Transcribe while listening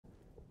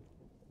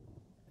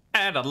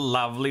And a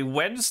lovely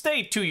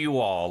Wednesday to you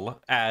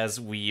all as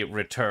we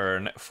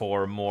return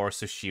for more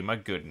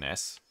Tsushima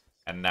goodness.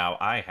 And now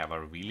I have a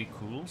really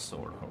cool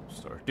sword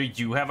holster. Do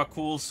you have a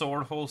cool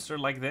sword holster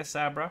like this,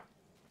 Abra?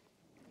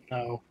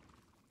 No.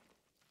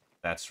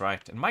 That's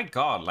right. And my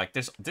god, like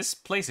this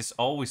place is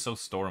always so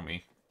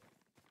stormy.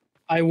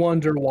 I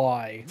wonder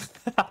why.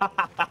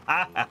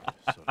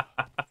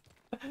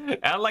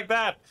 And like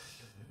that,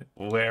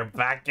 we're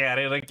back at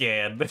it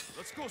again.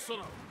 Let's go,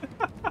 Sona.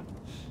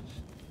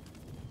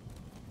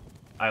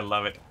 I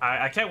love it.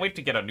 I can't wait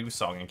to get a new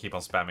song and keep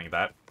on spamming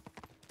that.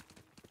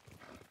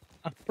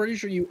 I'm pretty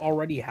sure you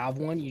already have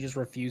one, you just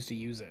refuse to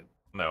use it.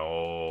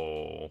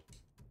 No.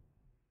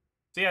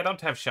 See, I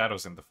don't have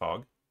shadows in the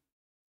fog.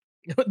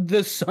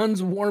 The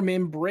sun's warm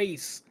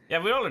embrace.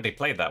 Yeah, we already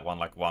played that one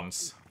like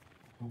once.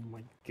 Oh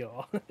my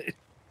god. You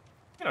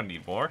don't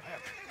need more.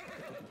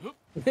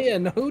 Yeah,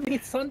 no, who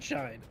needs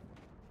sunshine?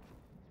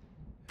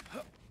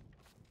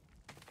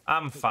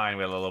 I'm fine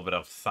with a little bit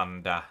of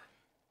thunder.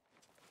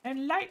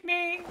 And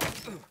lightning!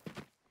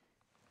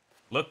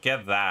 Look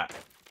at that.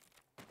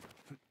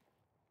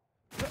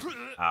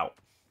 Ow.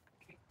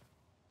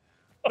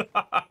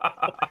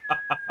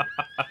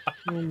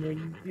 Oh my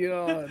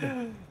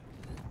god.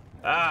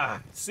 Ah,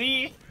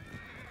 see?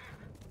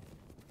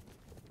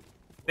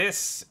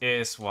 This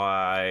is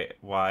why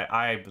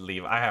I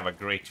believe I have a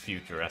great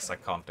future as a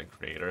content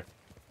creator.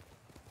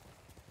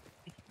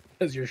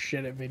 Because you're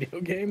shit at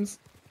video games?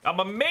 I'm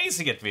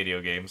amazing at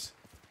video games.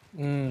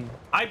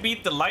 I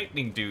beat the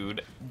lightning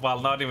dude while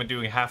not even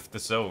doing half the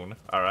zone,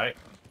 alright?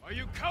 Are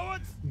you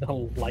cowards? The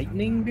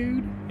lightning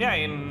dude? Yeah,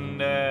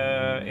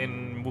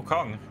 in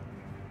Wukong.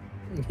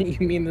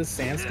 You mean the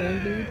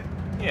sandstone dude?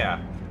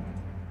 Yeah.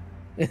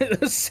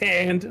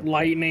 Sand,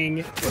 lightning,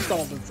 it's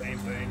all the same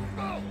thing.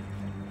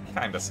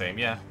 Kinda same,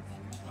 yeah.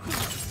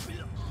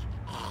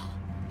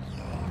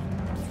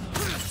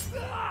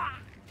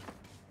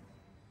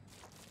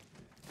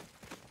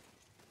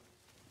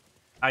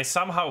 I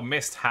somehow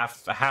missed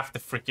half the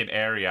freaking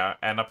area,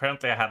 and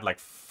apparently I had like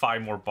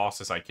 5 more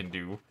bosses I can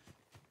do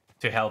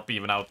to help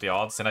even out the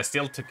odds, and I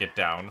still took it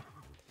down.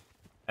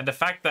 And the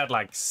fact that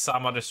like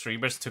some other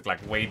streamers took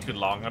like way too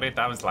long on it,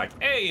 I was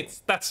like, hey,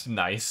 that's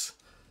nice.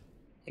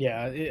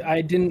 Yeah,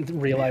 I didn't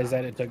realize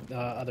that it took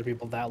other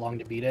people that long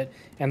to beat it,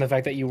 and the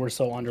fact that you were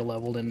so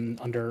underleveled and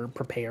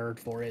underprepared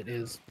for it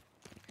is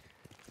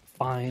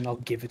fine. I'll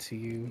give it to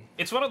you.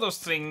 It's one of those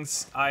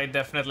things I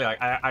definitely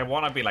like. I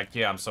want to be like,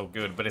 yeah, I'm so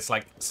good, but it's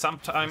like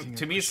sometimes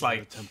to me it's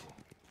like the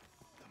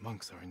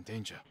monks are in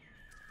danger.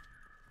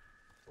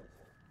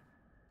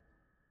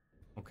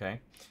 okay.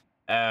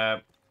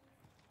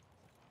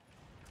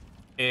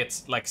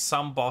 It's like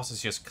some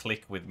bosses just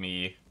click with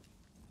me,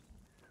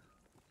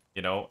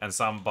 you know, and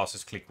some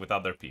bosses click with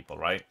other people,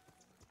 right?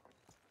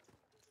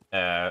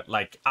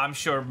 Like, I'm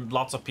sure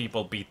lots of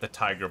people beat the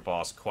tiger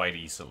boss quite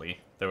easily.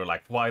 They were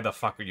like, why the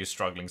fuck are you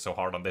struggling so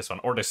hard on this one?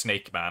 Or the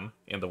snake man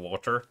in the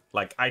water.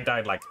 Like, I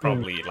died like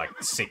probably like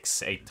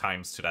 6-8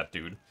 times to that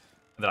dude. And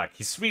they're like,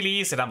 he's really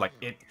easy. And I'm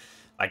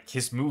like,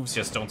 his moves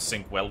just don't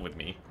sync well with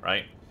me,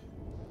 right?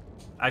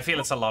 I feel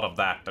it's a lot of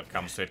that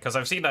comes to it. Because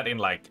I've seen that in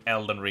like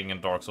Elden Ring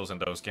and Dark Souls and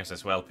those games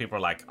as well. People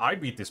are like, I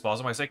beat this boss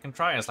on my second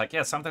try. And it's like,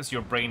 yeah, sometimes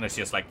your brain is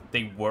just like,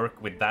 they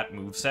work with that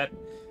moveset.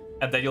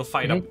 And then you'll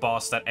fight a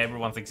boss that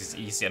everyone thinks is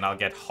easy, and I'll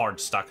get hard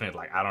stuck in it.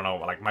 Like, I don't know,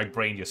 like my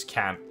brain just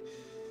can't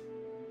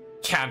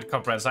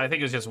comprehend. So I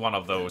think it's just one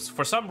of those.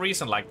 For some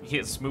reason, like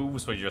his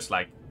moves were just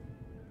like,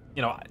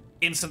 you know,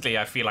 instantly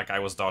I feel like I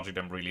was dodging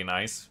them really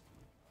nice.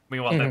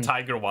 Meanwhile, the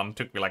tiger one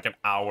took me like an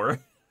hour.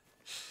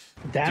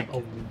 That,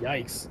 oh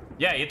yikes.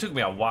 Yeah, it took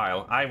me a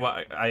while.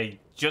 I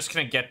just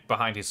couldn't get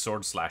behind his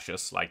sword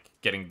slashes, like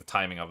getting the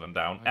timing of them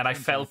down, and I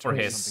fell for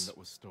his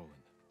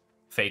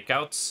fake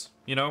outs.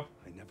 You know?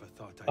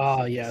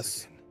 Ah,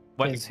 yes.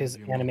 His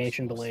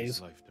animation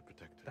delays.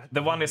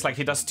 The one is like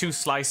he does 2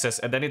 slices,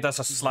 and then he does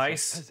a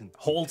slice,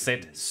 holds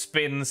it,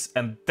 spins,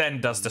 and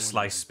then does the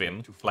slice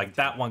spin. Like,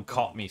 that one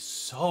caught me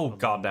so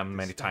goddamn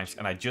many times,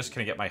 and I just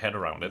couldn't get my head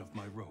around it.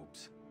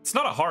 It's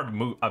not a hard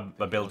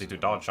ability to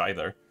dodge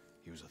either.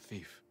 He was a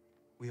thief.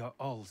 We are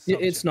all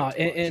It's not.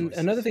 And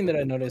another thing that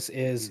I notice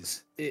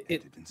is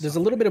there's a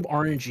little bit of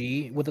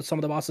RNG with some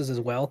of the bosses as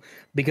well,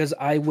 because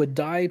I would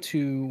die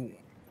to...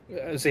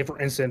 say for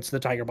instance the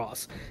tiger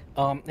boss,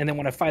 and then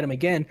when I fight him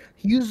again,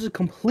 he uses a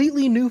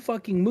completely new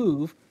fucking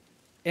move,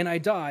 and I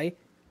die,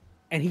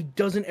 and he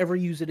doesn't ever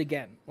use it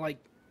again. Like,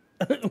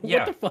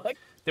 what the fuck?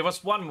 There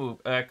was one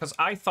move because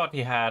I thought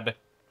he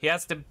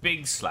has the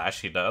big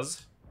slash. He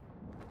does,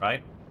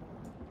 right?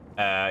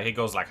 He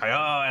goes like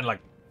hi, and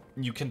like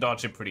you can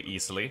dodge it pretty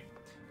easily.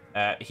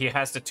 He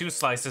has the 2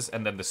 slices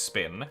and then the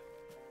spin,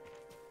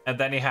 and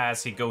then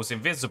he goes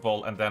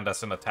invisible and then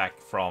does an attack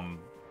from,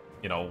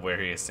 you know,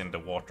 where he is in the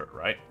water,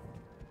 right?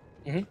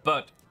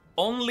 But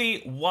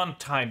only one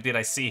time did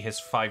I see his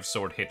 5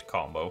 sword hit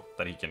combo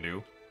that he can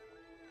do,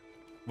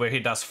 where he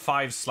does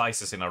 5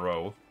 slices in a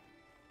row,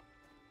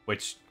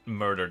 which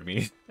murdered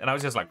me. And I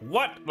was just like,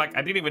 what? Like,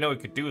 I didn't even know he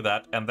could do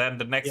that. And then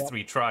the next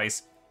 3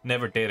 tries,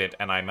 never did it,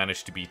 and I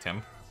managed to beat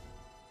him.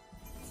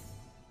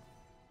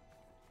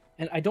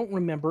 and I don't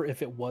remember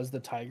if it was the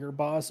tiger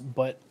boss,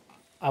 but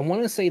I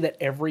want to say that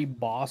every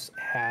boss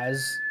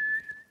has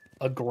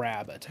a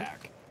grab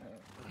attack.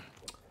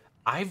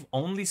 I've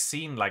only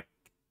seen like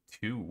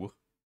 2.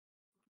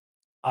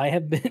 I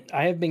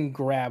have been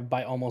grabbed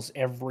by almost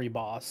every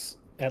boss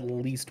at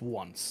least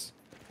once.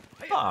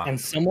 Huh. And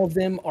some of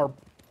them are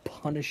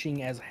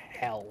punishing as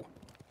hell.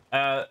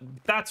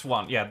 That's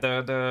one. Yeah,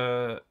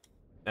 the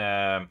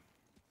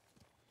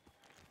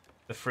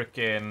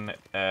freaking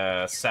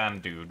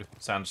sand dude,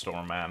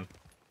 sandstorm man.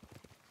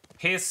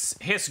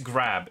 His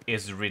grab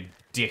is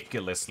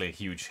ridiculously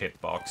huge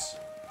hitbox.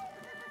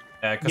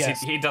 Because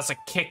Yes. he does a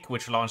kick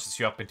which launches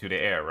you up into the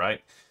air,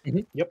 right?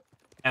 Yep.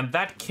 And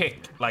that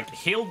kick, like,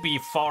 he'll be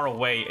far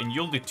away and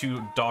you'll do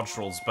 2 dodge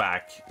rolls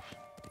back.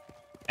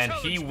 And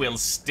he will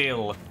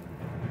still,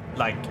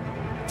 like,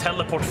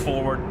 teleport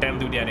forward, then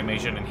do the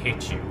animation and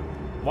hit you.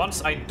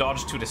 Once I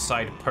dodged to the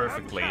side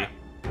perfectly,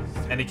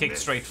 and he kicked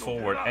straight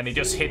forward, and he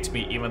just hit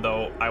me even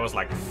though I was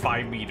like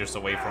 5 meters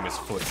away from his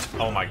foot.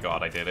 Oh my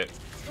god, I did it.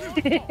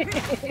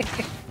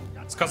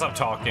 It's because I'm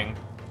talking.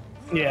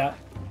 Yeah.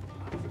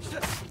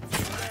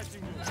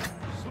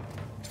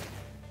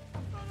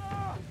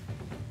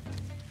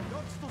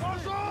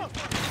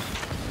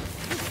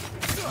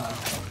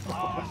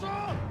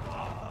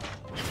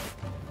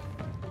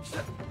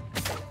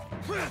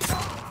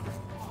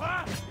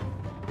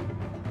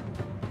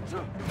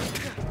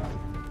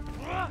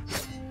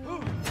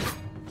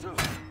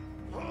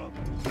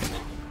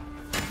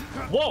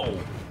 Whoa!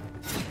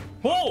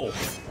 Whoa!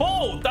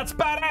 Whoa! That's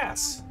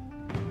badass!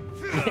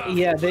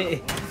 Yeah,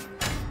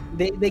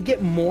 they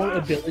get more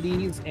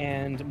abilities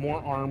and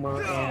more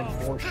armor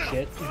and more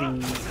shit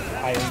the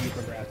higher you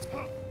progress.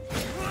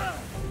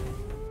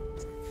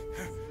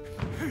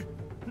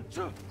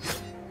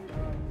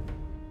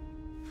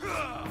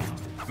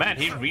 Man,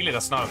 he really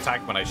does not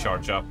attack when I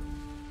charge up.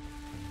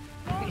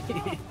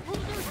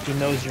 He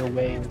knows your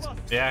ways.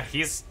 Yeah,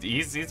 he's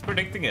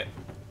predicting it.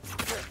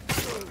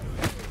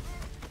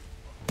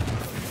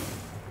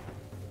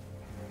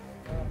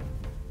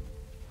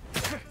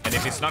 And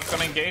if he's not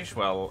gonna engage,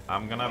 well,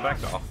 I'm gonna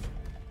back off.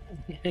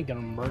 He's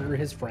gonna murder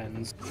his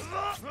friends.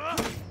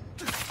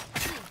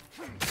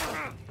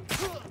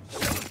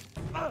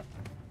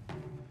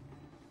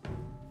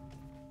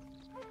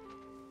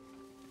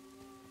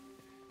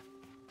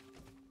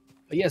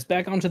 But yes,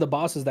 back onto the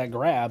bosses that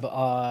grab.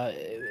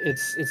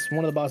 It's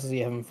one of the bosses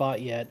you haven't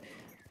fought yet,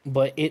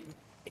 but it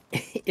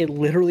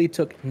literally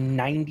took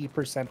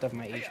 90% of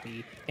my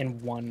HP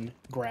in one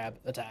grab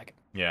attack.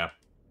 Yeah.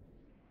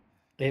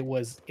 It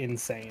was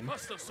insane.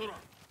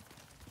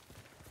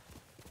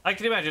 I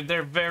can imagine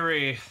they're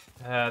very,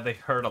 they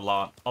hurt a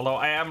lot. Although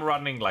I am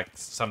running like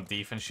some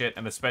defense shit,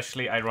 and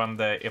especially I run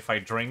the, if I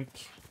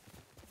drink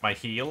my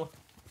heal,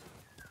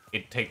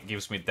 it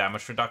gives me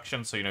damage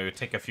reduction. So, you know, you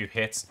take a few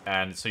hits,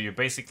 and so you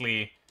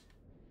basically,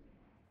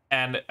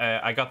 and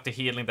I got the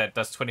healing that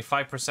does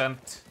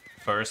 25%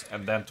 first,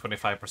 and then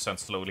 25%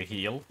 slowly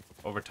heal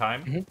over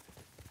time. Mm-hmm.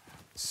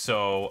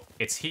 So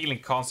it's healing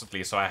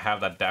constantly, so I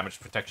have that damage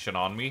protection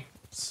on me.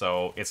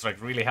 So it's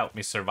like really helped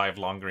me survive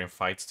longer in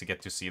fights to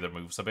get to see their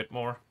moves a bit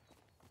more.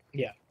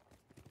 Yeah.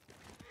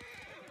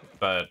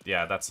 But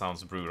yeah, that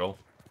sounds brutal.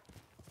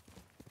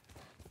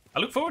 I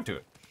look forward to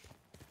it.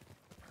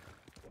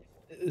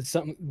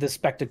 The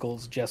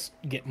spectacles just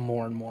get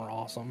more and more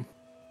awesome.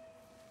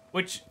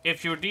 Which,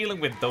 if you're dealing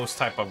with those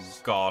type of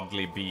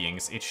godly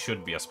beings, it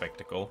should be a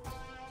spectacle.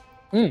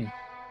 Mm.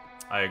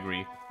 I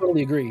agree.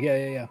 Totally agree.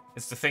 Yeah.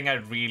 It's the thing I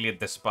really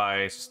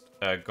despised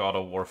God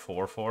of War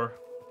 4 for.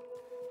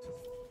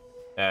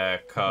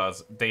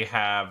 Because they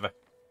have...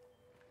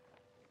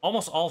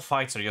 Almost all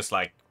fights are just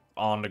like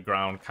on the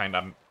ground, kind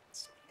of,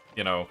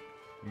 you know,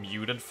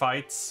 muted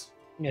fights.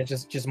 Yeah,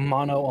 just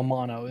mano a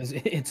mano.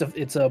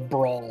 It's a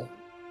brawl.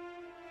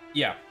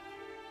 Yeah.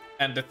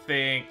 And the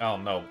thing... Oh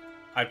no.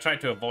 I've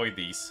tried to avoid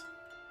these.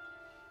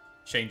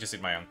 Changes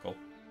in my uncle.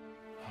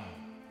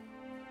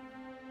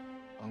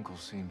 Uncle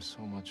seems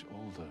so much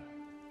older.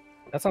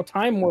 That's how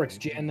time works,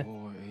 Maybe Jen.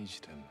 war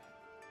aged him.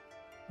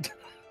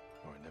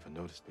 Or I never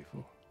noticed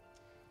before.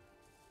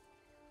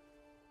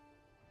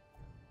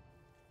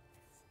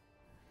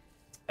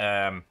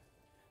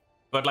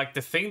 But like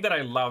the thing that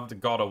I loved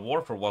God of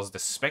War for was the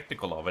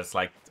spectacle of it. It's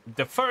like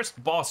the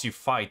first boss you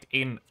fight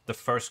in the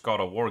first God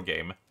of War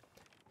game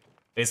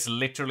is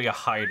literally a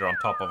Hydra on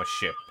top of a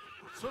ship.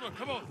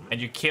 And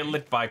you kill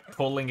it by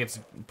pulling it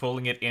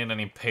in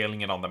and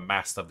impaling it on the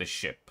mast of the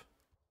ship.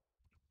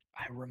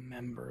 I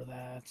remember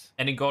that.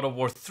 And in God of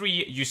War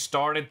 3, you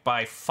started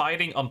by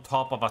fighting on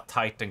top of a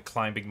Titan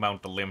climbing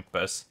Mount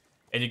Olympus,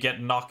 and you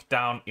get knocked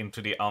down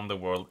into the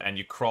underworld, and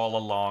you crawl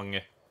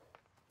along...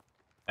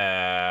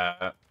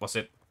 was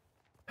it...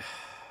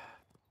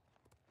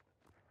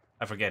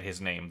 I forget his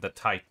name, the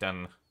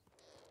Titan...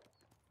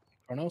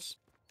 Kronos?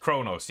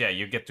 Kronos, yeah,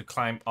 you get to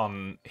climb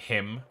on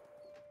him,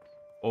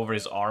 over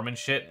his arm and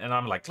shit, and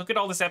I'm like, look at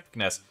all this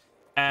epicness.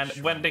 And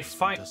when they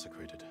fight...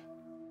 Desecrated.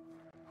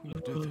 Who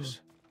would do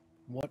this?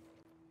 What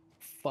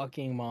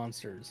fucking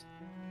monsters.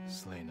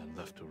 Slain and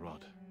left to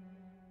rot.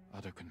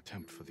 utter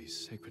contempt for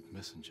these sacred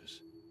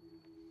messengers.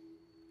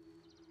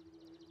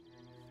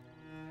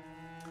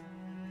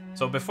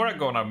 So before I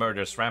go on a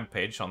murderous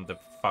rampage on the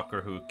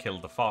fucker who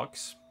killed the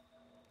fox,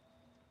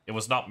 it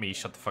was not me.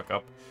 Shut the fuck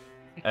up.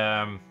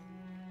 I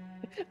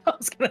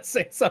was gonna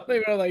say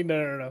something, but I'm like,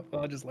 no.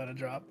 I'll just let it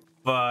drop.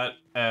 But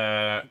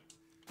at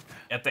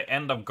the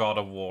end of God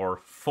of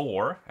War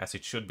 4, as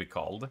it should be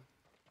called,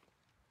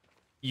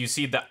 you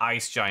see the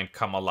ice giant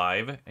come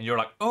alive, and you're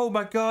like, oh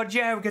my god,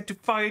 yeah, we get to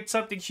fight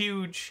something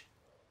huge.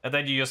 And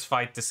then you just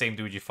fight the same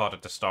dude you fought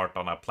at the start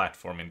on a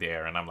platform in the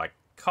air, and I'm like,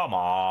 come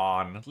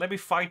on, let me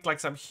fight like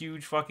some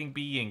huge fucking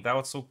being. That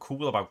was so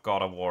cool about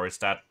God of War, is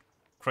that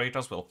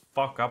Kratos will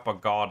fuck up a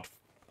god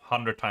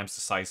 100 times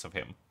the size of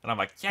him. And I'm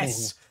like,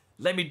 yes,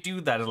 let me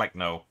do that. It's like,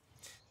 no.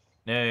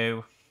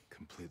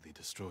 Completely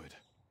destroyed.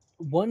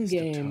 One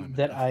game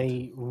that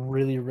I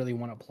really, really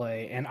want to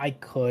play, and I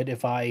could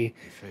if I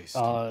There's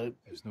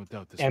no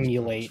doubt this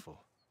emulate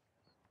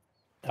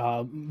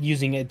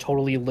using a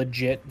totally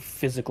legit,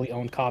 physically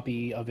owned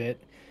copy of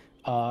it,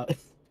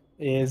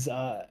 is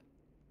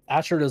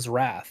Ashura's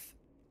Wrath.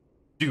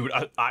 Dude,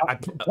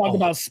 talk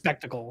about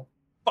spectacle.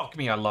 Fuck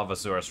me, I love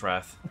Asura's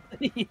Wrath.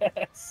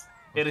 Yes.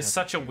 It is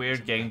such a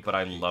weird game, but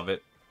I love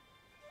it.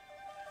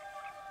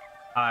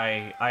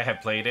 I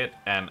have played it,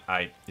 and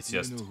it's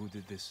just... You know who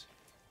did this?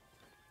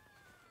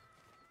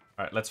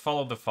 Alright, let's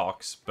follow the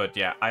fox. But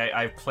yeah,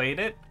 I played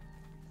it.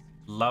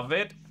 Love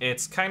it.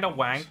 It's kind of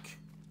wank,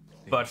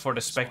 but for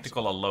the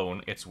spectacle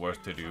alone, it's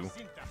worth to do.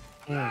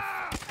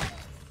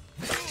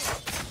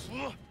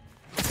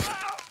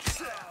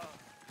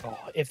 Oh,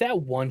 if that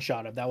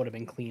one-shot up, that would have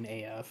been clean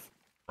AF.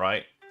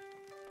 Right?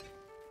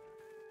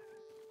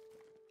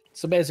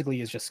 So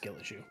basically, it's just skill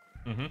issue.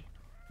 Mm-hmm.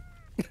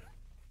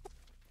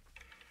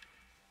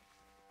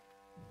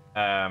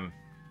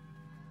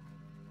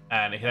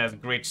 And it has a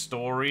great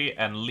story,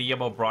 and Liam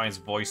O'Brien's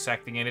voice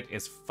acting in it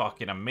is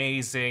fucking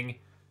amazing.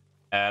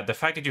 The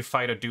fact that you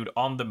fight a dude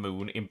on the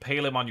moon,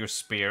 impale him on your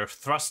spear,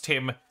 thrust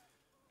him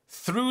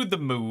through the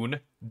moon,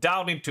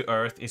 down into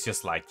Earth, is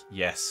just like,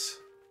 yes.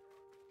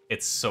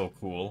 It's so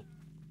cool.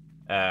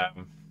 Why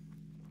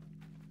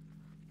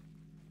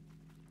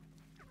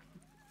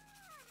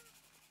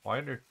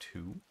are there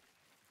two?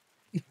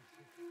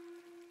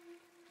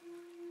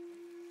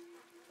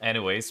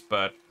 Anyways,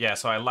 but yeah,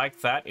 so I like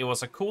that. It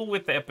was a cool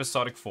with the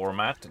episodic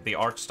format. The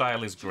art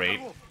style is great.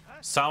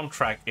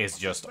 Soundtrack is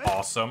just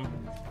awesome.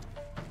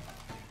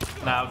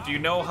 Now, do you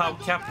know how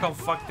Capcom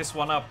fucked this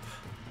one up?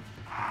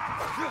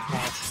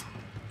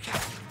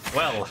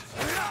 Well,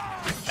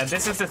 and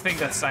this is the thing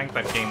that sank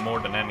that game more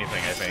than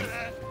anything, I think.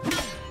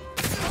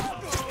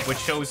 Which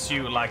shows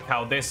you, like,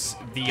 how this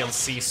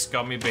DLC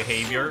scummy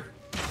behavior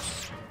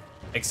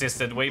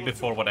existed way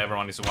before what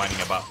everyone is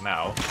whining about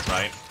now,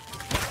 right?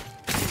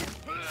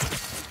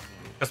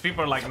 Because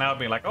people are like now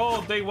being like,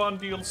 oh, day one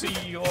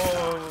DLC,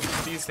 oh,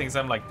 these things.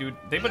 I'm like, dude,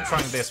 they've been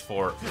trying this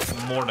for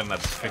more than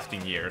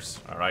 15 years,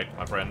 all right,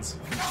 my friends.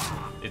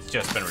 It's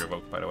just been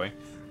revoked, by the way.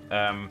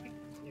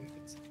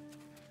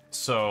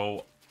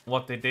 So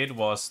what they did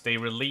was they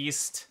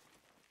released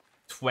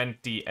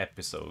 20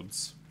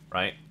 episodes,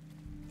 right,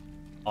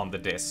 on the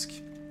disc,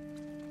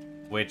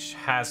 which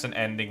has an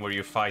ending where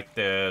you fight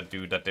the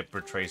dude that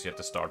betrays you at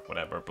the start,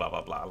 whatever, blah,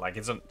 blah, blah. Like,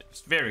 it's a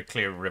very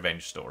clear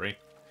revenge story.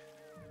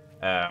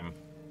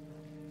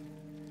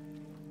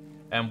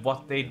 And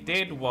what they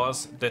did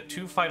was the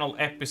 2 final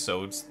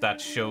episodes that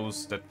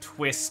shows the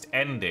twist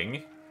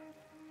ending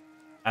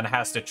and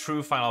has the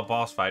true final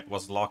boss fight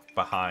was locked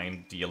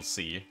behind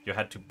DLC. You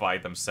had to buy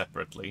them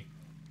separately.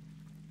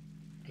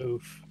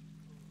 Oof.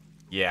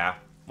 Yeah.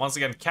 Once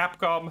again,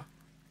 Capcom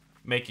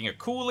making a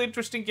cool,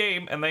 interesting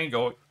game and then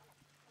go,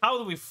 how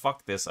do we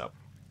fuck this up?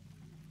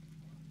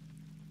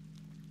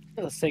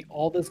 Let's take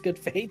all this good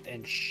faith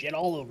and shit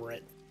all over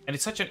it. And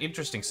it's such an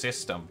interesting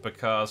system,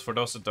 because for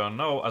those that don't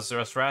know,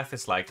 Asura's Wrath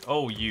is like,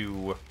 oh,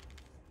 you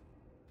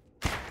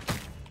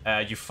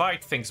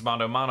fight things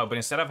mano a mano, but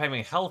instead of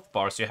having health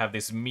bars, you have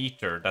this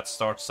meter that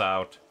starts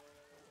out,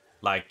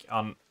 like,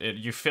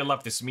 you fill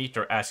up this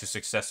meter as you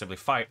successively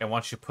fight, and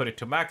once you put it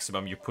to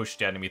maximum, you push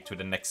the enemy to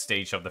the next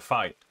stage of the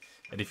fight.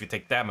 And if you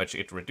take damage,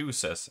 it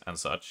reduces, and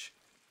such.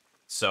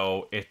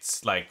 So,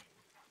 it's like,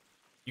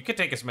 you can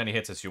take as many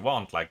hits as you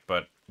want, like,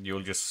 but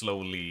you'll just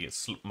slowly,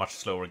 much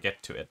slower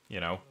get to it, you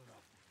know?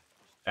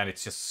 And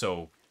it's just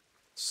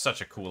such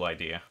a cool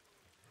idea.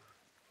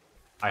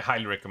 I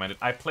highly recommend it.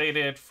 I played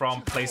it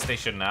from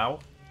PlayStation Now,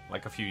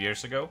 like a few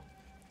years ago.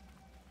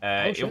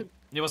 It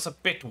was a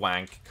bit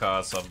wank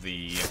because of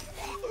the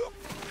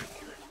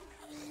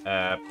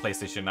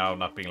PlayStation Now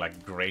not being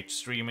like great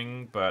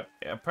streaming, but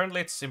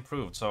apparently it's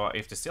improved. So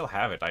if they still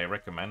have it, I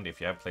recommend,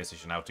 if you have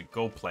PlayStation Now, to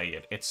go play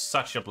it. It's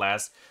such a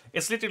blast.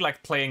 It's literally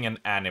like playing an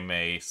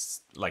anime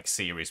like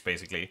series,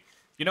 basically.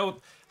 You know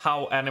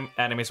how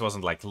animes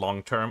wasn't like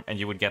long term, and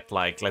you would get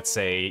like, let's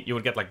say, you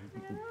would get like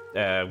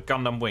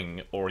Gundam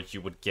Wing, or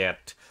you would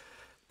get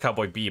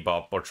Cowboy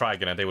Bebop or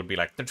Trigun, and they would be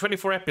like, they're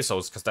 24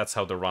 episodes, because that's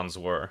how the runs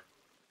were.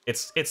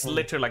 It's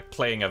literally like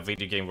playing a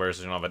video game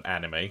version of an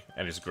anime,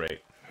 and it's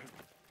great.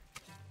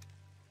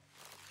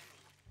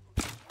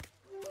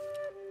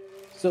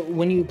 So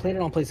when you played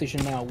it on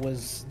PlayStation Now,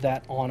 was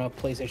that on a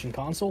PlayStation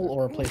console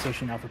or a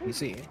PlayStation Now for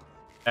PC?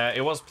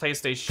 It was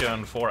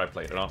PlayStation 4 I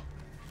played it on.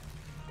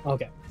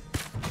 Okay.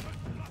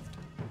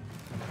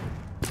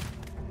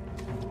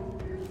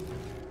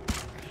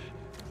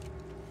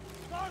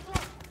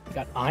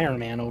 Got Iron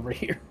Man over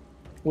here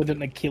with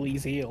an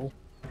Achilles heel.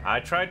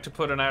 I tried to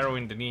put an arrow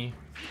in the knee.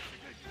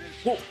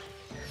 Whoa.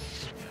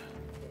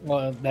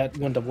 Well, that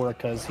wouldn't have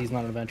worked because he's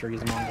not an adventurer,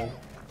 he's a Mongol.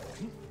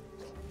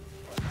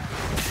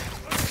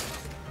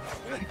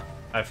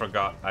 I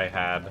forgot I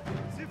had...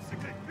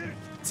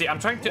 See, I'm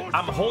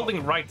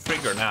holding right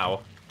trigger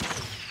now.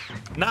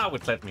 Now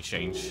it let me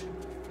change.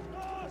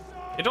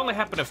 It only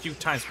happened a few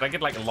times, but I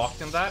get like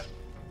locked in that.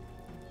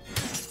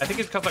 I think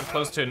it's because I'm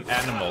close to an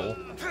animal,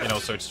 you know,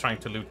 so it's trying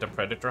to loot the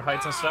predator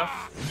hides and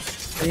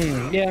stuff.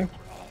 Yeah.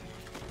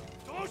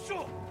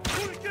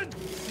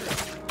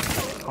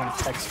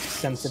 Context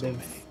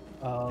sensitive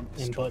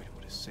input.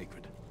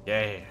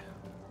 Yeah.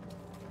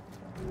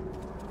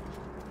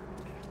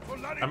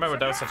 I remember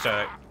that was such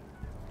a...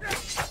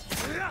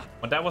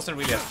 When that wasn't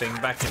really a thing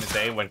back in the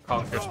day, when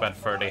Conqueror's Bad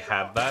Fur, they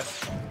had that.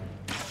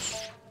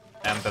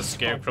 And the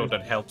scarecrow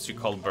that helps you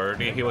call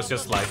Birdie, he was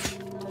just like...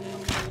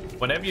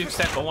 Whenever you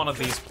step on one of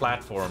these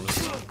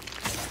platforms,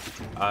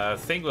 a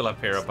thing will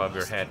appear above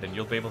your head and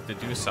you'll be able to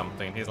do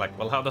something. He's like,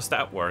 well, how does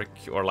that work?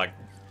 Or like,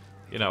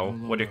 you know,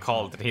 what do you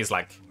call it? And he's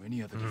like,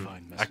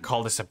 I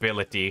call this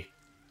ability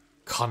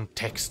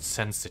context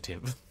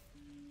sensitive.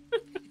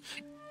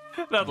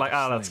 That's like,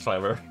 oh, that's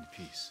clever.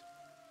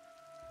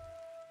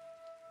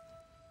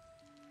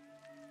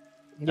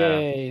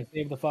 Yay,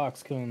 save the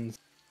fox coons.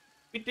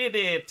 We did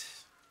it!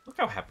 Look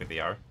how happy they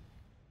are.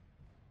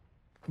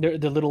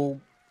 The little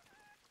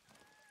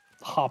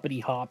hoppity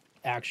hop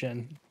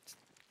action. It's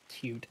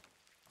cute.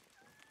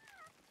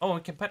 Oh,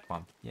 we can pet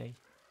one. Yay.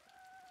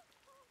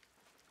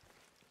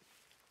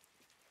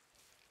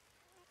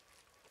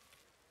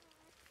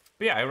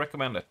 But yeah, I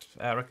recommend it.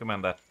 I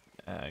recommend that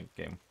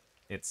game.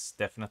 It's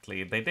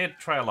definitely... They did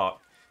try a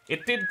lot.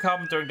 It did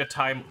come during the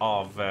time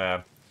of...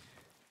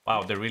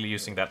 wow, they're really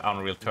using that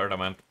Unreal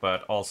Tournament,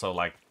 but also,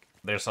 like,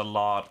 there's a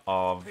lot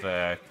of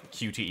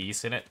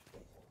QTEs in it.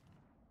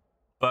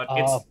 But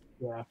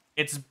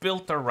it's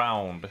built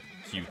around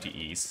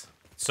QTEs.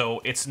 So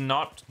it's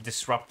not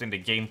disrupting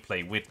the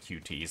gameplay with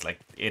QTEs. Like,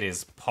 it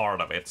is part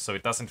of it. So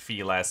it doesn't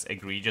feel as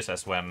egregious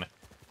as when,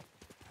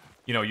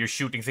 you know, you're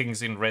shooting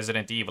things in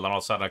Resident Evil and all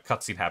of a sudden a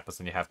cutscene happens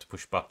and you have to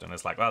push button.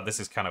 It's like, well, this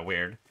is kind of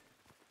weird.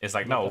 It's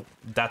like, no,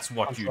 that's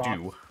what you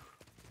do.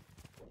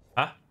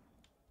 Huh?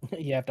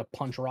 You have to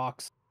punch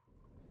rocks.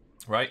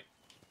 Right?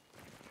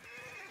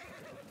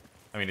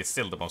 I mean, it's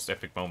still the most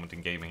epic moment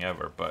in gaming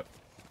ever, but...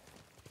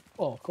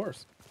 Well, of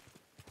course.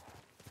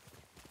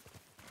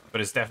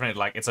 But it's definitely,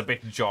 like, it's a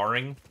bit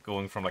jarring,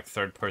 going from, like,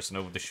 third person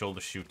over the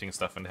shoulder shooting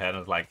stuff in the head,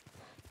 and like...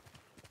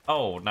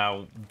 Oh,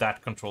 now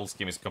that control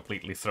scheme is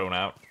completely thrown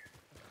out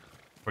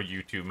for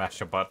you to mash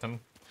a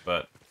button,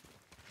 but...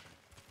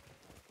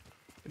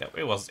 You know,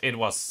 it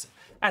was...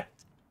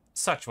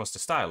 Such was the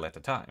style at the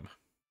time.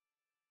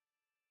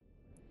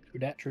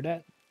 True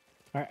dat.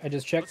 Alright, I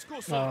just checked.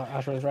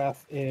 Asura's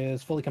Wrath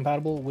is fully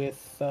compatible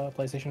with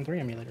PlayStation 3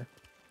 emulator.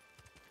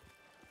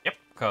 Yep,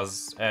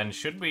 and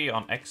should be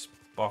on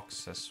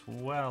Xbox as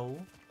well.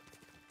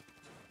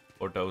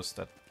 For those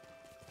that...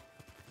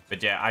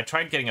 But yeah, I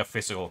tried getting a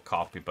physical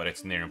copy, but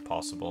it's near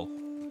impossible.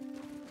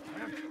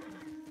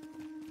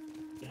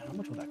 Yeah, how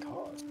much would that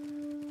cost?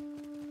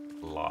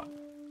 A lot.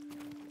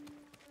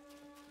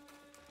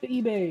 To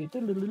eBay.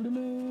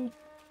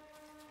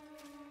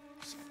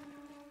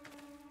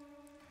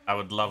 I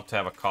would love to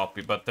have a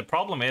copy, but the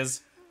problem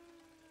is...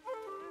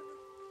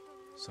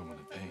 Someone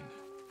in pain.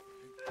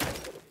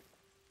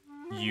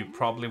 You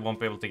probably won't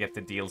be able to get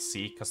the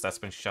DLC, because that's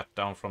been shut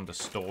down from the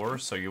store,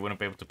 so you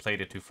wouldn't be able to play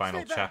the 2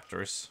 final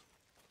chapters.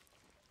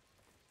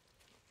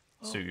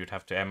 So you'd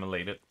have to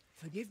emulate it.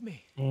 Forgive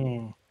me.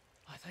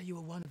 I thought you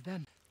were one of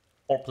them.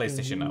 Or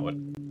PlayStation Now it.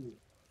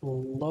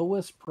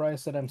 Lowest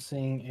price that I'm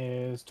seeing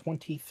is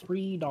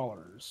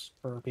 $23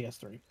 for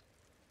PS3.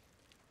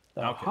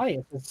 The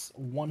highest is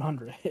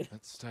 100.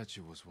 That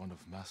statue was one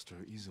of Master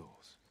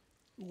Izo's.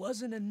 It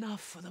wasn't enough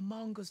for the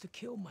Mongols to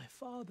kill my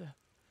father.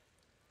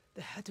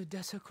 They had to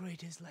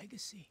desecrate his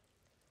legacy.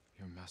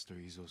 You're Master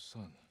Izo's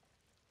son.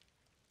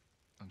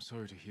 I'm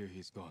sorry to hear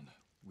he's gone.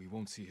 We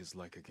won't see his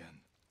like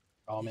again.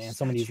 Oh man,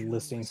 some of these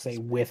listings say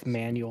with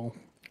manual.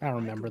 I don't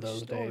remember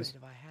those days.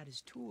 If I had his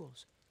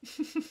tools.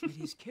 But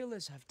his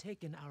killers have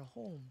taken our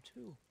home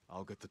too.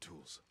 I'll get the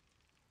tools,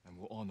 and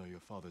we'll honor your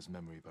father's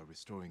memory by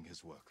restoring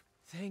his work.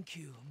 Thank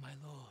you, my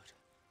lord.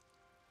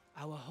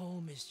 Our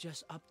home is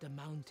just up the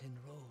mountain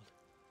road.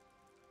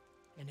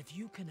 And if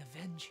you can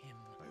avenge him...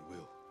 I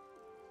will.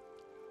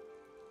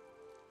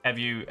 Have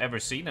you ever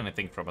seen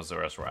anything from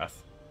Asura's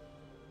Wrath?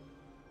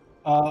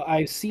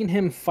 I've seen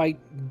him fight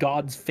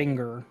God's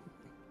Finger.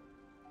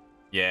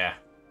 Yeah.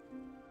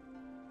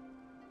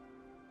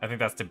 I think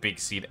that's the big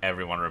scene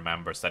everyone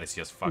remembers. That is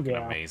just fucking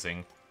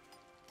amazing.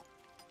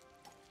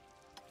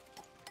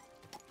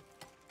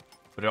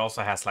 But it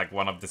also has like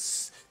one of the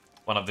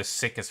one of the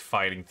sickest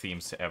fighting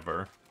themes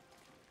ever.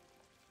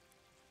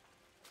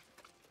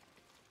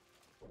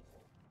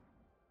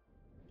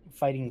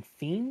 Fighting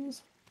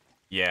themes?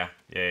 Yeah.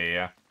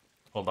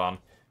 Hold on.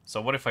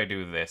 So what if I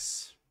do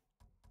this?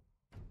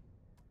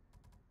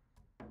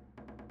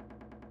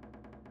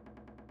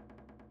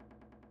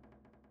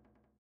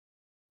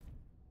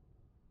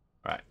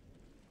 Right.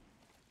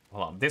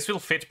 Hold on. This will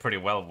fit pretty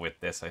well with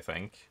this, I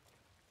think.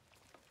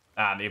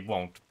 And it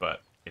won't,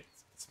 but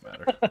it's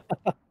better.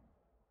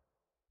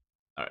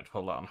 Alright,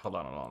 hold on.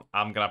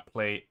 I'm gonna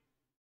play...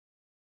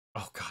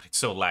 Oh god, it's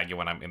so laggy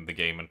when I'm in the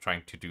game and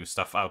trying to do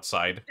stuff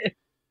outside.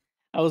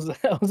 I was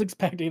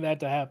expecting that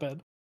to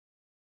happen.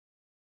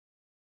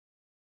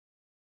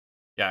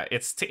 Yeah,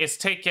 it's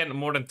taken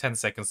more than 10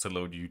 seconds to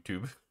load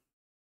YouTube.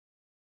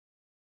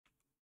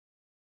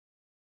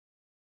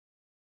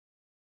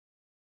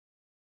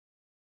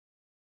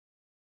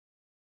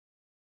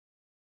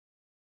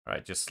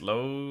 Alright, just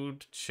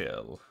load,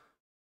 chill.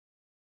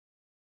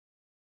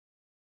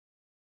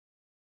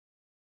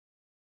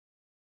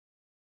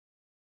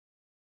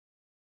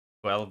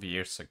 "12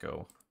 years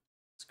ago."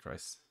 Jesus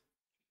Christ.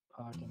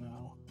 Fucking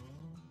hell.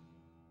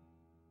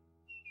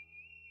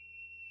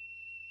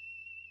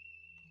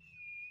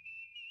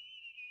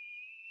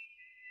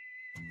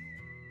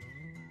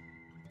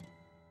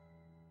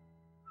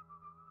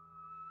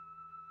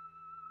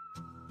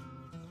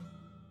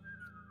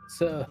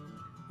 It's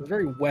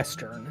very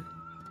Western.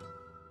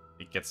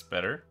 It gets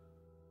better.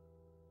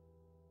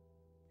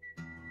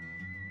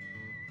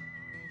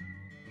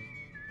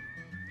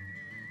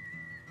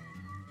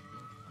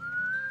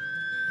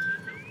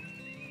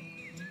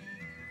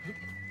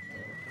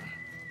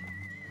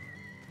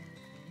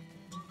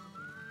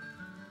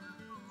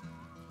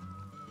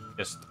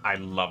 I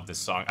love this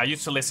song. I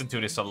used to listen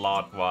to this a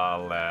lot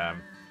while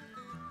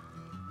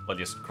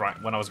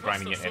when I was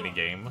grinding in any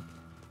game.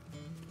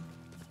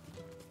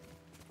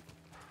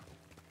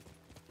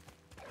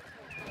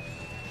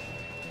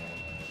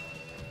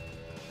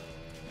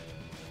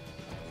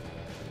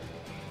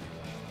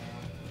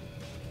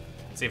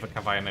 Let's see if I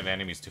can find any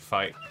enemies to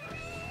fight.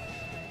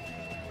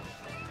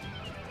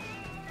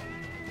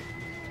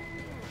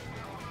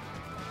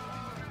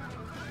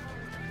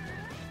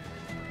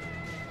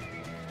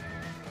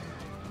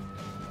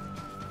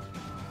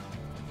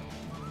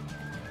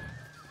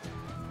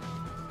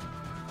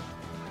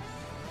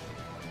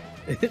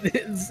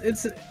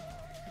 It's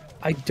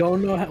I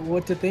don't know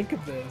what to think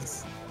of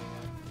this.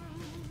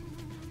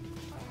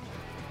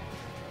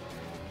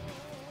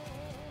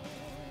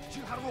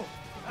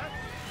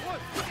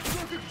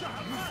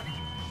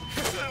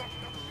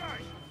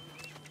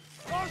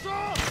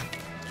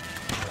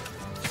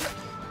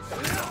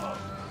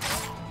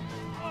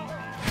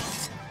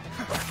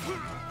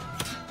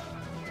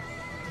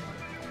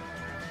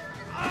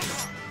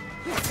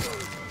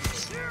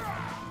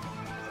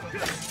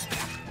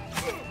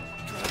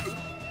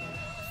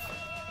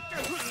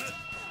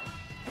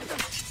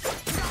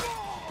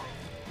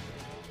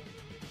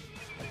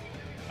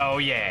 Oh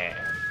yeah.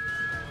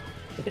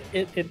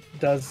 It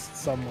does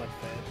somewhat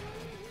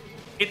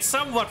fit. It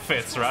somewhat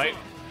fits, right?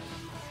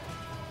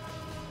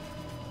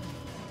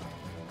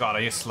 God,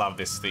 I just love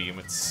this theme.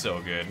 It's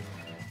so good.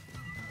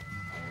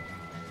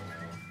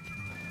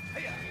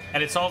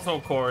 And it's also,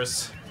 of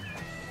course,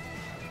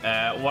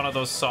 one of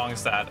those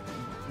songs that,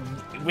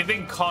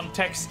 within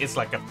context, is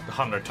like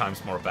 100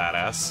 times more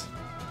badass.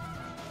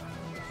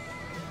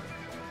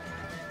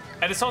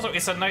 And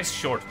it's a nice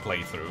short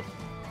playthrough.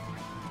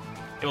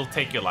 It'll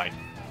take you like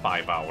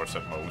 5 hours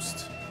at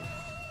most.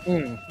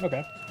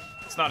 Okay.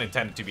 It's not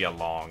intended to be a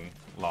long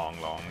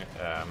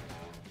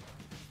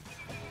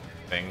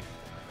thing.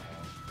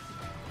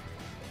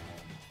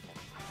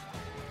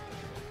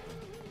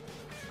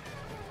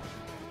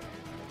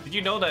 Did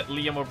you know that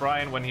Liam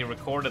O'Brien, when he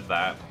recorded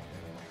that,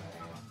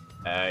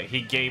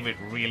 he gave it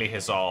really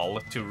his all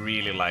to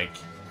really like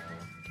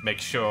make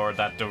sure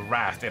that the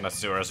wrath in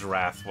Asura's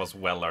Wrath was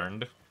well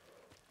earned,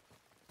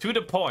 to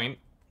the point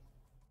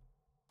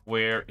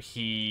where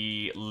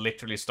he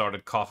literally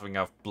started coughing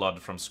up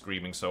blood from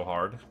screaming so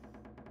hard.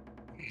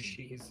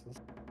 Jesus.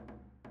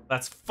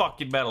 That's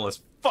fucking metal as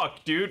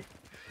fuck, dude.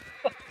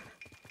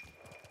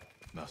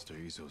 Master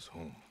Izo's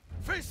home.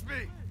 Face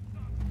me!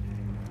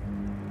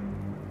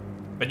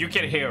 But you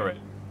can hear it.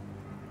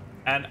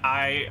 And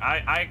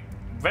I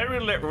very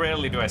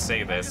rarely do I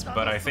say this,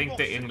 but I think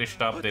the English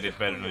dub did it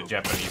better than the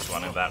Japanese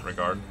one in that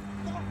regard.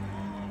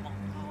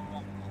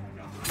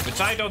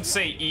 Which I don't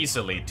say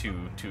easily to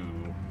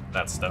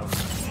that stuff.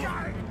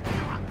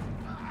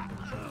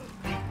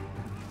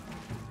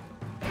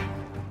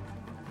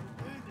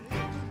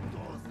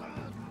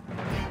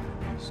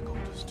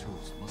 Sculptor's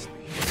tools must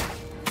be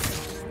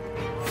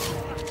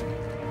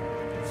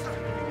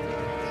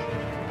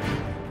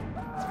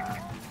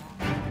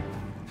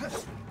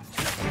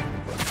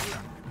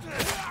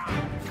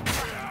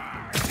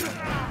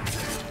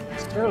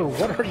So,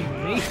 what are you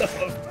made of?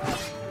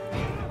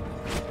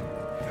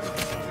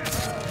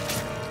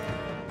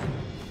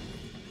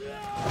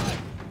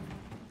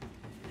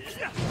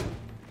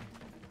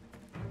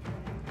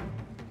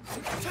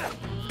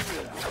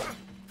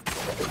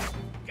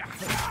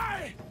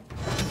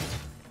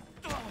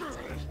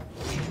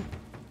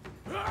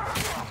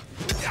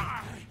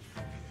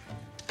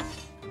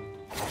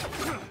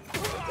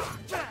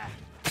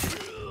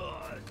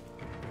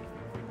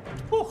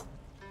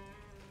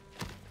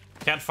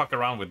 can't fuck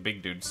around with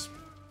big dudes.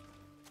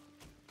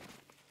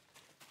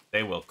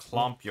 They will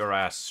clomp your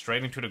ass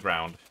straight into the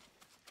ground.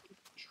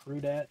 True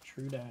that,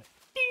 true that.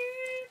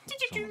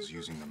 Someone's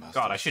using the master's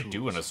God, I should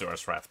do an tools.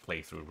 Azura's Wrath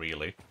playthrough,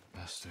 really.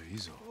 Master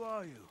Izo. Who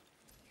are you?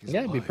 He's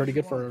Yeah, it'd be alive. pretty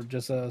good for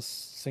just a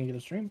singular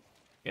stream.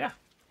 Yeah.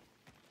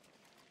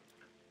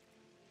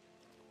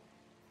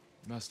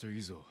 Master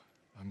Izo,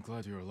 I'm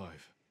glad you're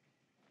alive.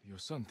 Your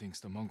son thinks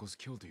the Mongols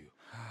killed you.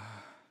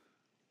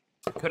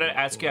 Could I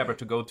ask you ever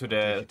to go to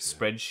the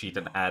spreadsheet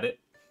and add it?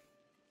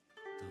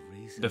 The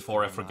reason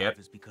Before I I'm alive forget.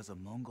 is because a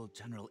Mongol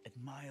general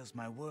admires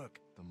my work.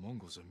 The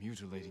Mongols are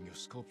mutilating your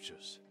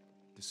sculptures,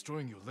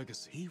 destroying your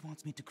legacy. He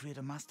wants me to create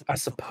a masterpiece. I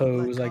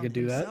suppose I could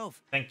do that.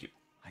 himself. Thank you.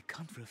 I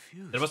can't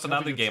refuse. There was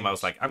another game I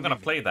was like, I'm gonna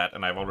play that,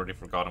 and I've already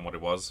forgotten what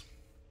it was.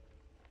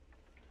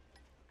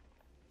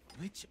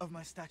 Which of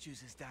my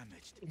statues is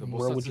damaged? The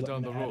Where would Bosatsu you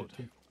down like the me to add road.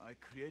 it to? I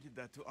created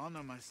that to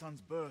honor my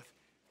son's birth.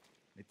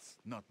 It's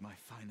not my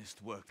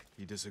finest work.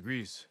 He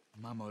disagrees.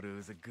 Mamoru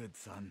is a good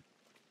son,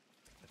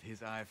 but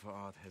his eye for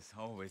art has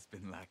always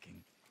been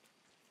lacking.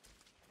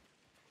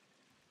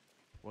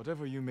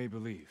 Whatever you may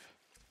believe,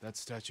 that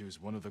statue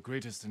is one of the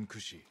greatest in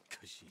Kushi.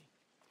 Kushi.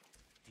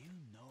 Do you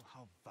know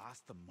how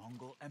vast the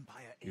Mongol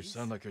Empire is? You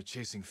sound like you're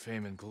chasing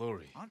fame and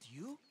glory. Aren't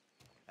you?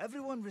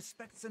 Everyone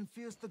respects and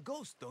fears the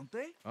ghost, don't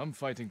they? I'm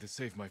fighting to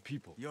save my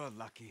people. You're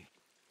lucky.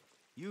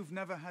 You've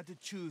never had to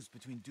choose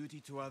between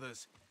duty to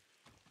others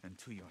and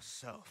to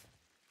yourself.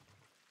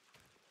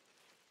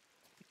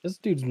 This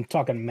dude's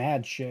talking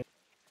mad shit.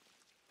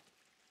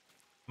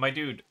 My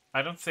dude,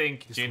 I don't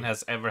think Jin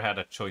has ever had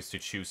a choice to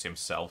choose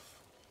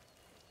himself.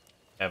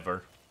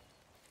 Ever.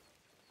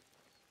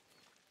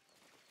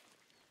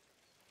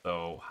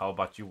 So, how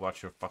about you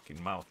watch your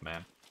fucking mouth,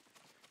 man?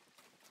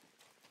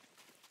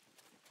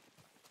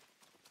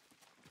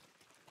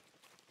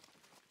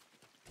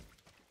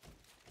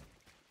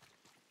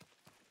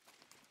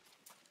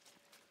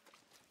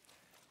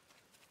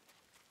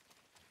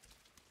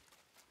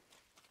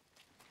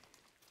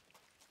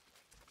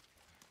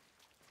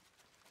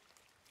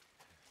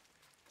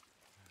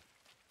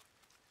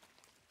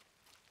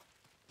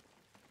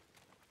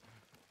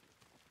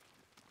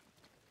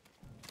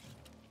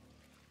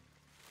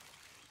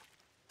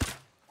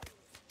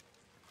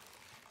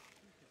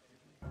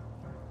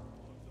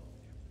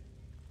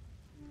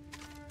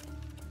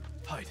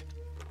 Hide.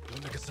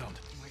 Don't make a sound.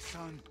 My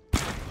son.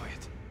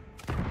 Quiet.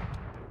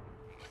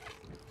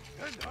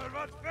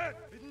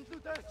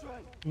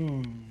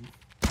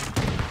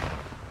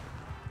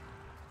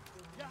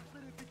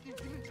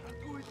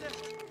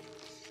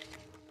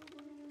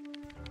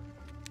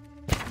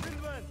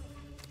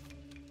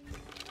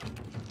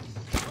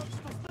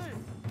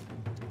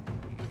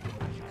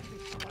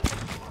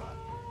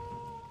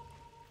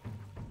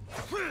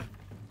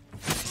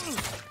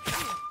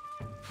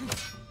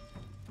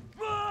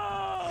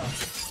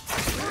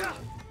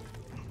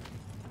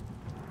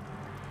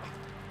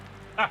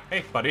 Ah,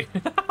 hey, buddy.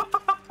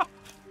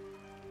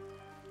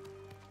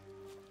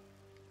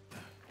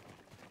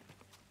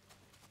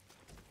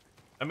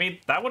 I mean,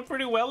 that went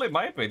pretty well, in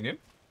my opinion.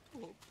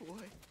 Oh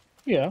boy,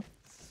 Yeah.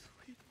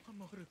 sweet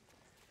Mamoru.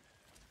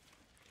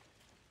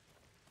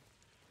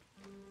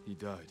 He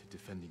died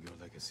defending your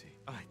legacy.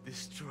 I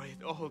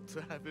destroyed all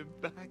to have him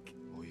back.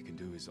 All you can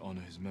do is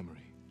honor his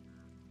memory.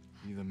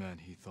 Be the man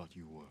he thought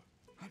you were.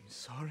 I'm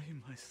sorry,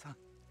 my son.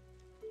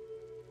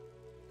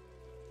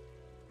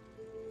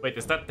 Wait,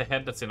 is that the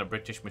head that's in a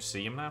British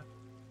museum now?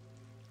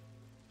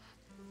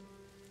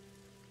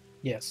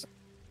 Yes.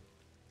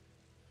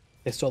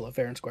 They stole it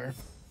fair and square.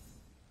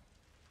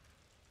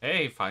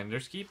 Hey,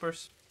 finders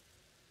keepers.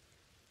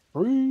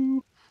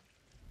 True.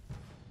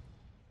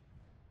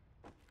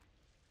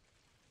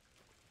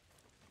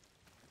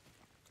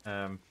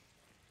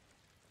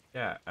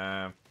 Yeah,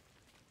 I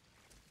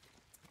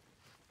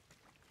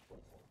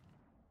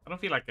don't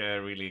feel like I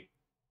really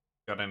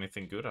got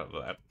anything good out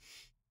of that.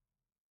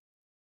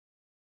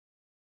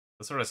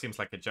 That sort of seems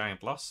like a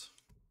giant loss.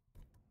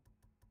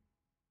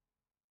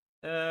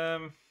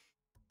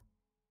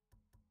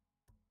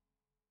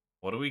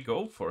 What do we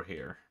go for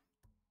here?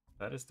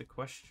 That is the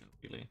question,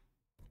 really.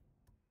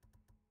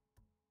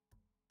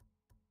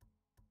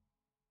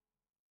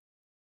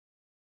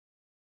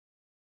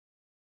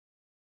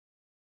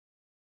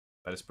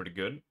 That is pretty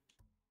good.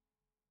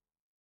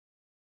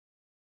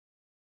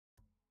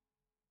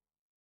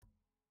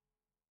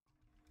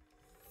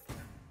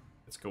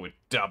 Let's go with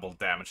double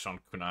damage on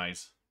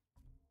kunais.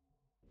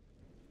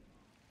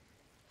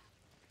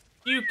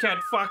 You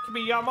can't fuck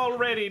me, I'm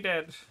already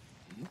dead.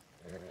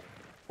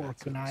 Or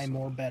kunai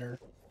more better.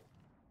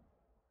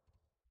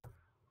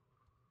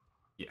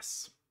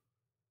 Yes.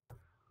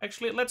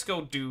 Actually, let's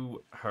go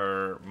do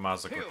her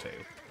Masako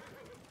tail.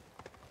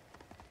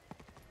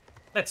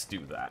 Let's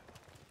do that.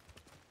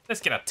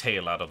 Let's get a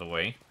tail out of the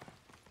way.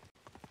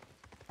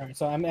 Alright,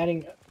 so I'm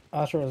adding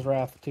Ashura's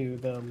Wrath to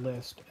the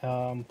list.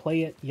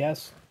 Play it,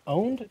 yes.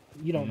 Owned?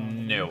 You don't own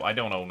it. No, I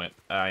don't own it.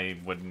 I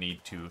would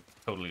need to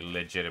totally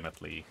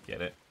legitimately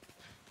get it.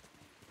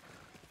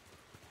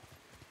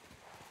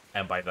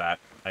 And by that,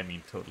 I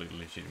mean totally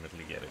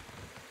legitimately get it.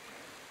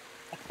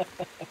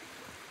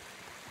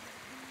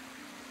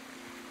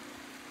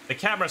 The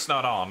camera's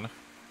not on,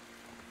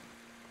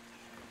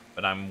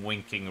 but I'm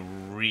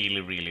winking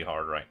really, really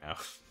hard right now.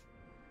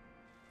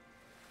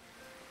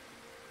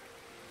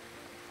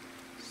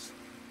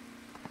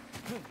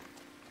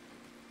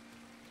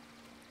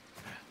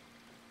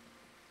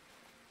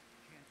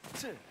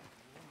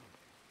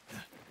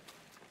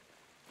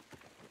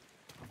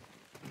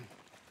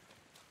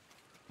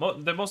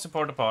 The most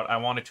important part, I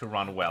wanted to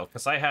run well,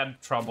 because I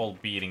had trouble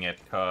beating it,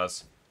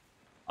 because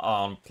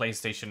on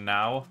PlayStation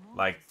Now,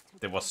 like,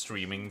 there was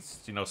streaming,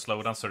 you know,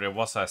 slowdown, so there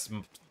was a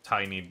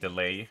tiny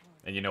delay,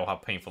 and you know how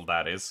painful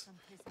that is.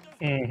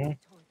 Mm-hmm.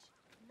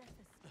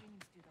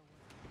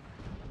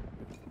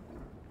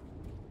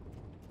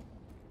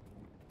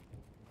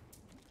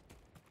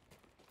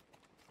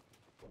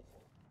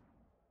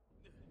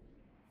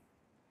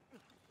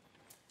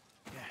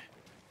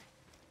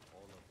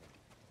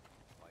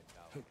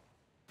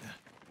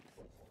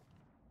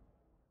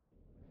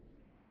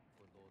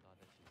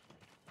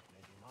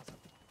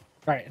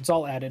 All right, it's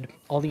all added,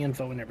 all the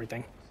info and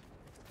everything.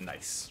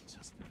 Nice.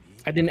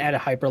 I didn't add a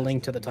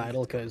hyperlink to the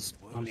title because,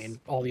 I mean,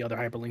 all the other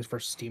hyperlinks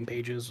for Steam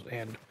pages,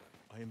 and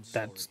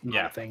that's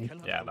not a thing.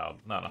 Yeah, no,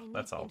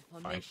 that's all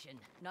fine.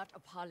 Not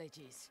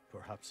apologies.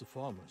 Perhaps the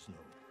farmers know.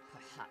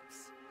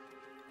 Perhaps.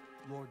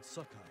 Lord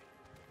Sakai,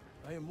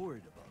 I am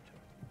worried about her.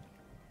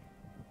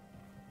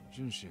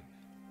 Junshin.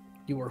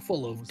 You are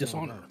full of what's that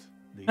dishonor. about?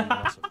 Lady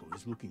Masako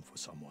is looking for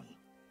someone.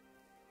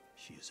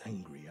 She is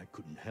angry I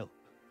couldn't help.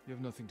 You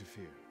have nothing to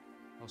fear.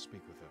 I'll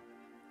speak with her.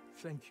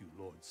 Thank you,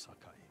 Lord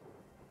Sakai.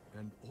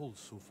 And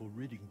also for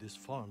ridding this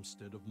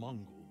farmstead of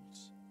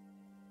Mongols.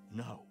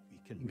 Now we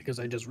can... Because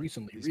I just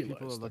recently These people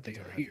realized that lucky they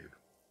to are have here.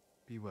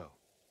 you. Be well.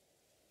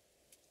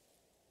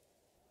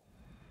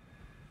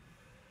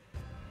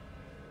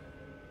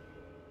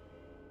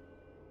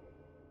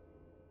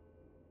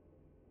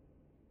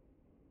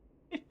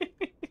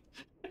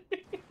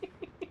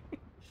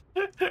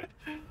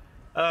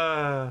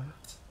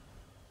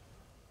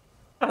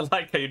 I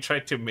like how you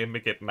tried to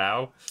mimic it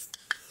now.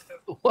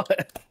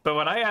 What? But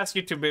when I asked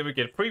you to mimic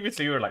it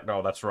previously, you were like,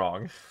 no, that's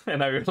wrong. And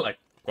now you're like,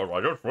 well,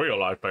 I just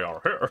realized they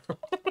are here.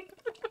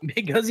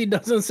 Because he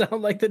doesn't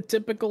sound like the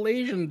typical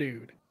Asian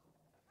dude.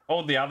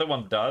 Oh, the other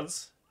one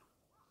does?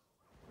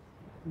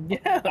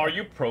 Yeah. Are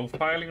you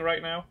profiling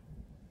right now?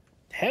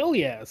 Hell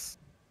yes.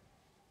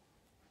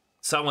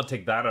 Someone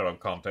take that out of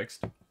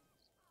context.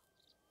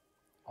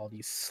 All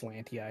these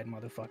slanty-eyed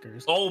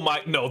motherfuckers. Oh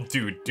my, no,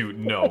 dude,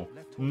 no,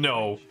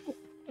 no.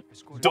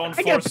 Don't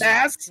I get force,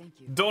 past.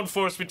 don't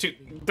force me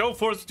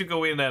to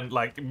go in and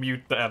like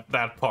mute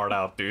that part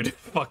out, dude.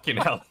 Fucking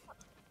hell.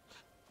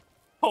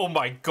 Oh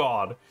my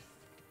god.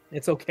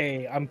 It's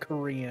okay. I'm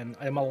Korean.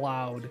 I'm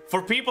allowed.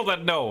 For people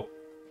that know,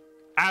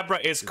 Abra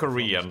is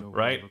Korean,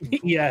 right?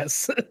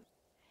 Yes.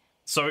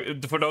 So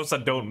for those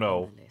that don't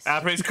know,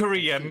 Abra is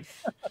Korean.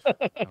 I'll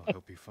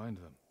help you find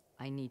them.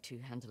 I need to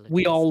handle it.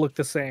 We all look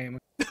the same.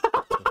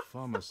 The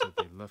farmer said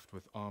they left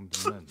with armed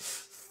men.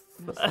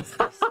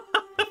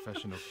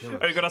 Professional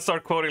killers. Are you gonna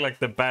start quoting like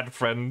the Bad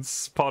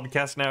Friends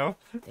podcast now?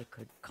 They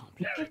could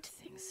complicate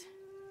things.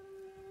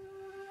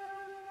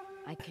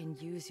 I can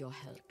use your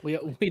help.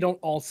 We don't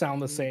all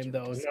sound the same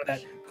though. You know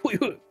that.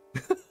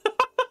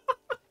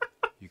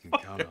 You can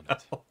count on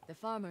it. The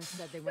farmers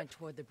said they went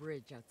toward the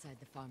bridge outside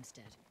the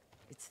farmstead.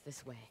 It's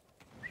this way.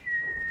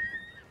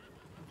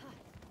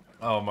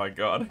 Oh my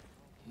god.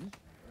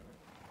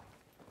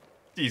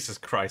 Jesus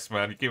Christ,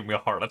 man, you're giving me a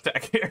heart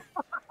attack here.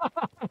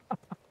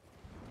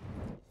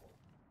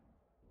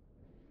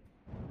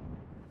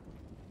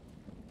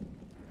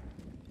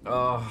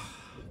 Oh.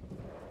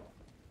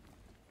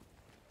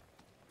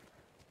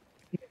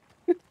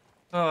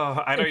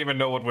 Oh, I don't even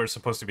know what we're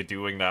supposed to be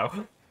doing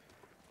now.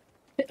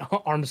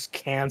 Armst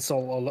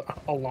cancel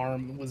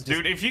alarm was just...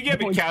 Dude, if you get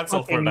me going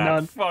canceled for fucking that,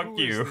 nuts. fuck Who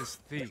is you. this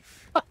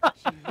thief?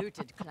 She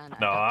looted clan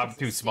No, I'm adapters'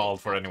 too small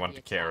estate for after anyone the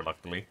to care, attack.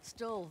 luckily.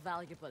 Stole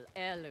valuable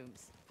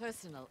heirlooms,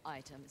 personal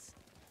items.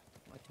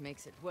 What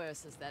makes it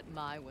worse is that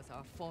Mai was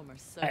our former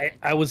servant.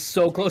 I was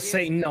so close 3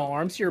 saying years no, ago,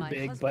 Armst, you're my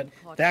big, but husband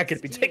caught that her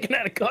could be stealing. taken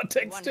out of He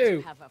context wanted to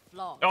too. have her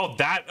flogged. Oh,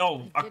 that? Oh, a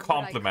Did what I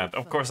compliment. could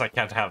Of for course her, I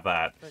can't have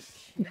that. But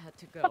she had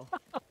to go.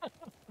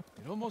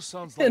 It almost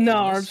sounds like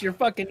No, Melissa. Armst, you're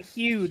fucking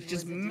huge, She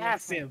just was a dear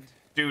massive. friend.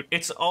 Dude,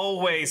 it's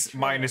always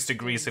minus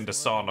degrees in the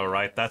sauna,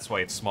 right? That's why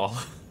it's small.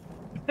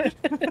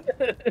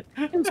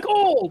 It's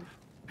cold.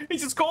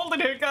 It's just cold in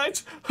here,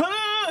 guys.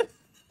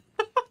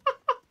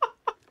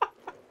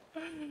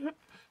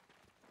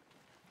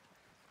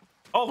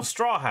 Oh,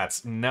 straw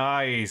hats.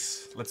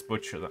 Nice. Let's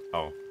butcher them.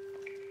 Oh.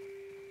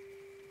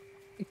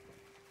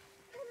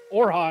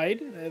 Or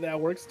hide. That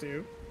works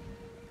too.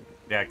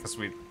 Yeah, because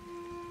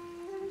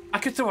I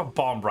could throw a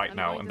bomb right I'm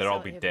now going and to they'll all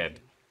sell be everything. dead.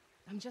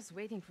 I'm just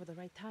waiting for the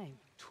right time.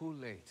 Too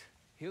late.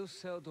 He'll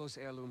sell those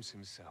heirlooms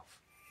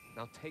himself.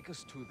 Now take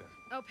us to them.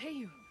 I'll pay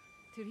you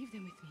to leave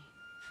them with me.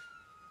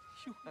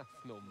 You have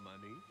no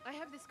money. I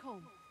have this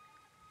comb.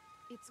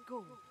 It's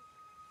gold.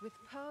 With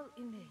pearl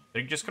inlay.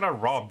 They're just gonna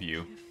rob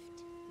you.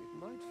 It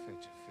might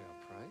fetch a fair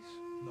price.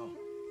 No.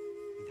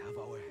 We have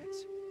our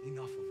heads.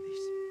 Enough of this.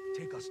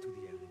 Take us to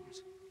the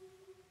heirlooms.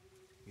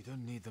 We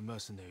don't need the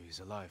mercenaries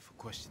alive for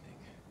questioning.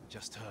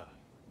 Just her.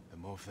 The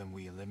more of them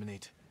we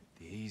eliminate,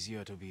 the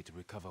easier it'll be to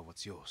recover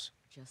what's yours.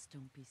 Just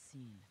don't be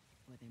seen,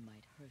 or they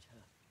might hurt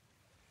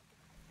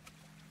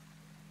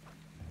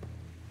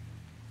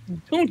her.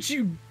 Don't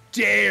you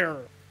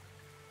dare!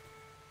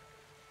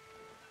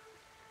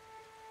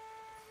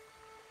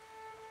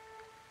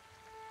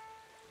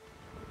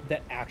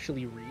 That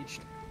actually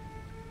reached.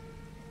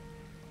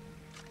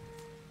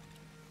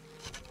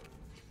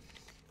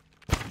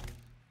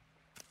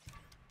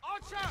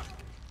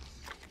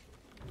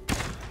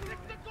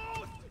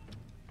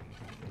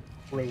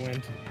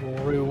 Ruined.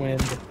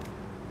 Ruined.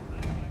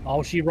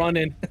 Oh, she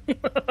running.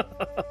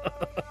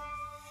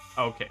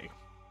 Okay.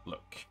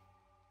 Look.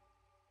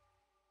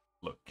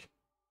 Look.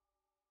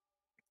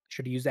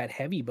 Should have used that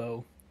heavy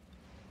bow.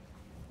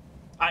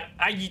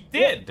 I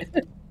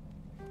did.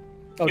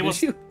 Oh, it did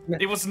was you?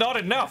 it was not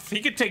enough.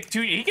 He could take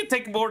two. He could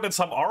take more than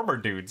some armor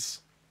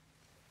dudes.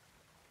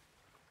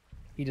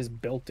 He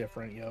just built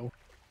different, yo.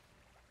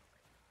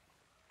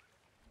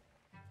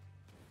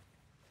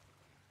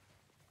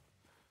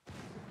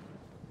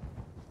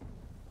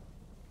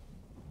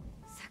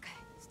 Sakai,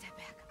 step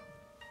back.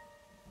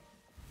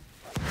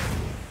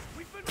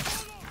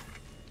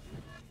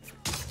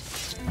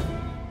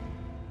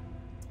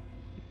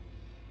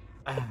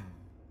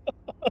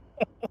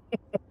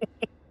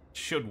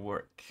 Should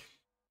work.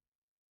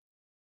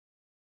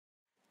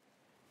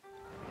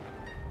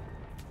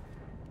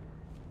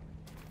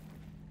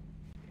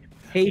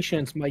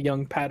 Patience, my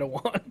young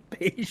Padawan.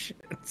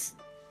 Patience.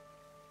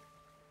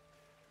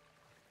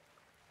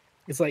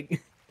 It's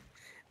like,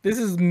 this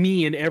is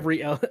me in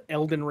every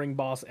Elden Ring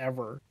boss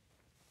ever.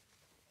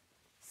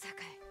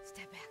 Sakai,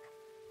 step back.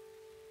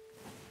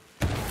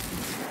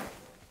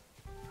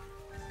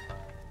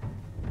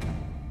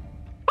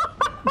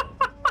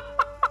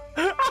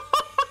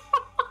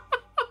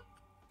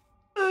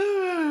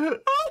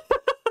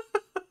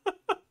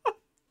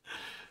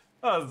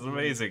 That's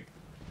amazing.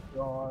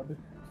 God.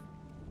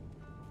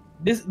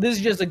 This is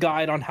just a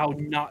guide on how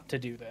not to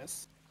do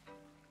this.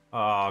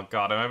 Oh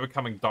god, am I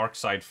becoming dark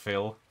side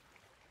Phil?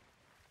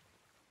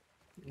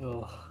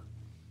 Ugh.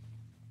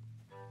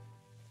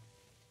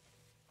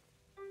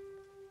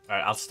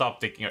 Alright, I'll stop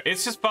thinking.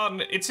 It's just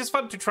fun. It's just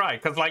fun to try.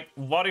 Cause like,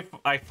 what if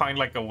I find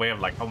like a way of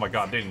like, oh my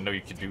god, I didn't know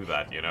you could do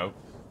that, you know?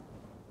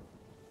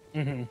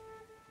 Mm-hmm.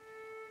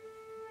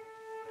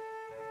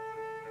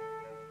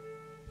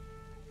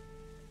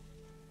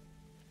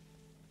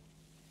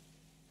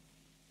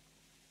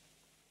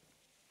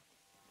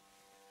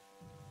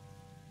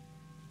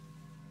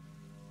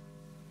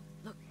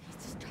 Look, he's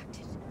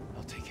distracted.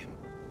 I'll take him.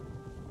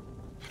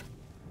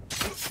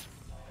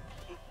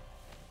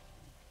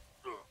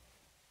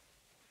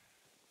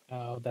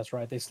 Oh, that's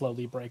right. They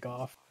slowly break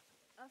off.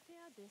 A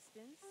fair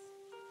distance.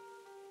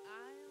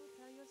 I'll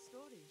tell your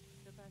story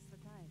to pass the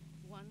time.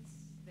 Once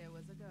there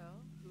was a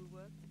girl who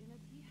worked in a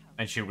tea house.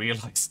 And she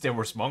realized there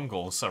was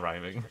Mongols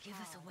arriving. Give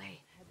us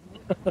away.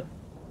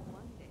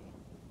 One day,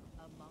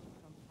 a monk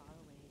from far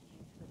away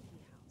came to the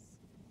tea house,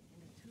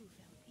 and the two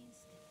fell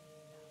instantly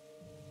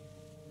in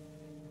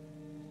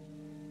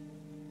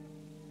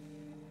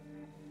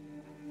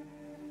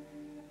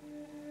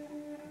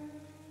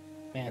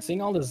love. Man,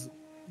 seeing all this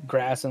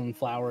grass and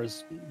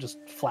flowers just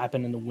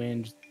flapping in the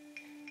wind,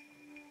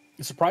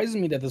 it surprises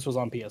me that this was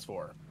on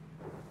PS4.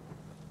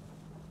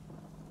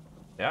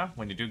 Yeah,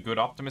 when you do good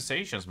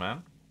optimizations,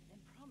 man.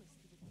 And promised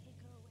he would take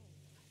her away if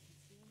I could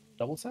see him.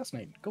 Double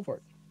assassinate. Go for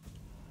it.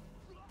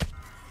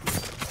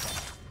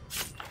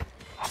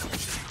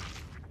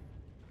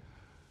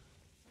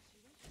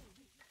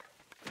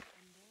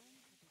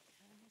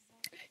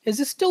 Is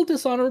this still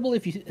dishonorable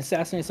if you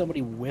assassinate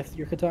somebody with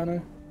your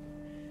katana?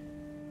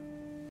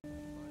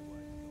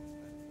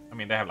 I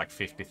mean, they have like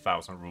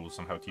 50,000 rules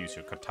on how to use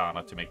your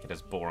katana to make it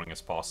as boring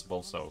as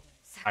possible, so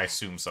I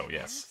assume so,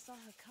 yes. Saw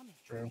her coming.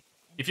 True.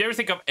 If you ever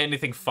think of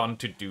anything fun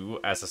to do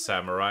as a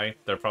samurai,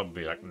 they're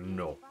probably like,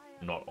 no,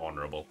 not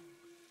honorable.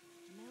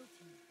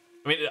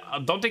 I mean,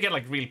 don't they get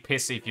like real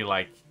pissy if you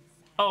like,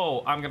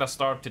 oh, I'm gonna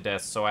starve to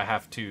death, so I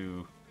have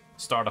to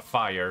start a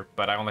fire,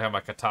 but I only have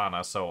my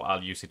katana, so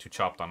I'll use it to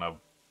chop down a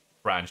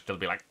branch. They'll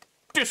be like,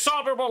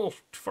 dishonorable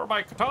for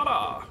my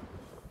katana!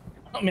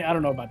 I mean, I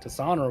don't know about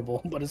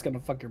dishonorable, but it's gonna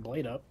fuck your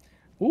blade up.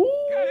 Ooh!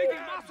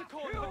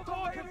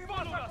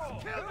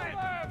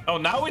 Oh,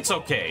 now it's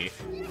okay.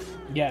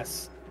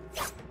 Yes.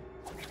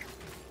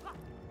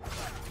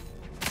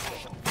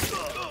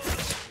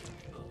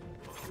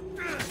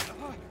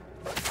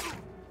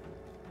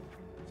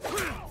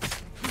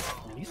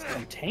 These are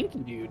some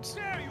tanky dudes.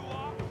 There you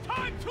are!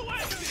 Time to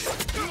end this!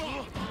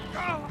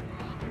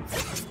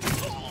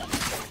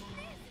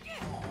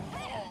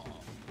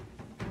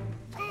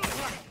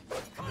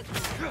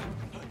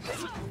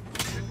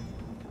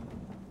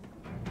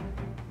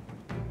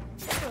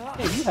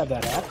 Hey, you have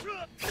that app.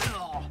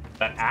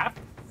 That app?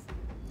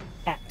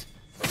 Hat.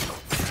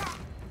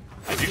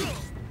 I do.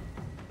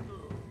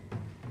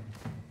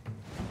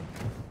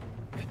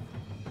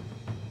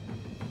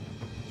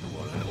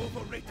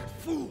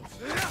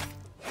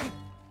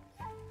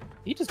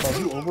 called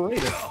you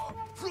overrated.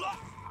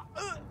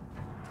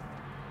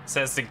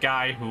 Says the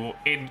guy who,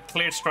 in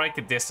clear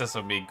striking distance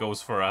of me,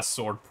 goes for a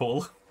sword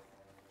pull.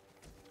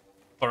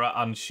 Or an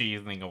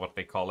unsheathing, or what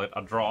they call it.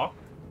 A draw.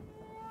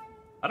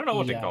 I don't know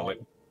what they call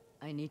it.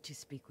 I need to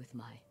speak with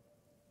Mai.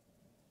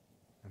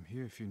 I'm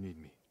here if you need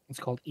me. It's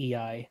called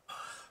EI.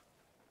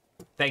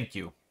 Thank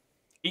you.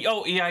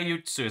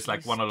 Eijutsu is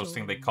like one of those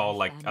things they call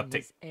like a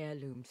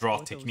draw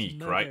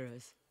technique, right?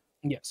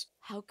 Yes.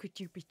 How could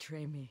you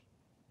betray me?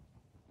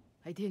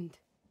 I didn't.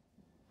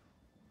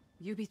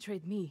 You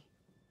betrayed me.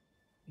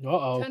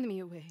 Uh-oh. Turned me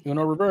away. You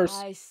wanna reverse?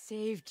 I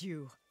saved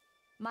you.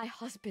 My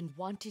husband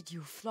wanted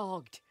you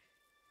flogged.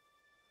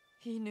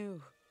 He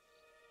knew.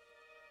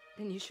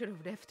 Then you should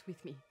have left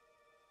with me.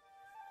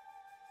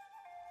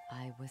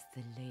 I was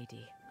the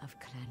lady of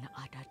Clan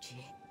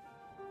Adachi.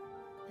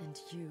 And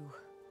you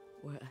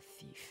were a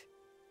thief.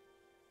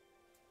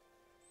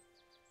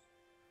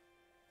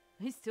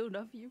 I still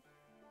love you.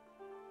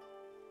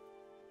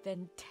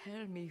 Then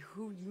tell me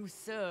who you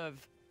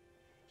serve.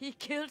 He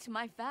killed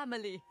my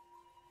family.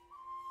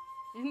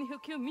 And he'll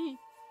kill me.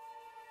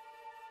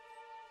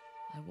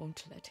 I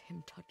won't let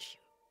him touch you.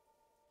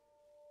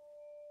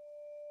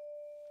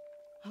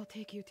 I'll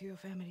take you to your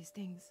family's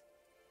things.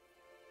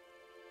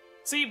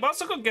 See,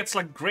 Masako gets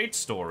like great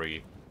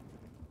story.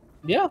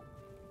 Yeah.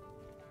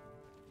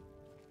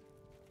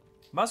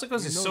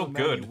 Masako's is so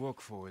good.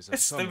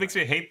 That makes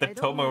me hate the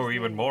Tomo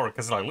even more,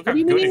 because like, look how What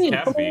do good you it mean?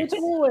 can be.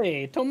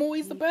 Tomoe.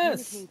 Tomoe's the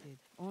best.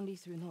 Only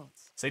through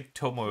notes. Say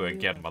Tomo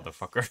again,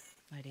 motherfucker.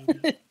 My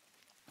lady.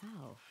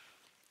 How?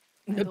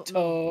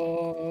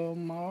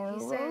 Tomorrow?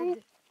 He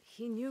said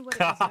he knew what it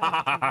was like to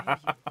love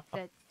you.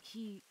 That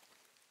he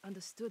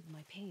understood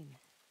my pain.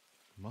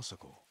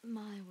 Masako.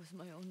 Mai was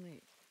my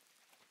only...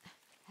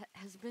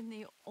 has been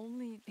the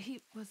only...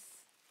 He was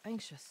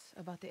anxious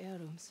about the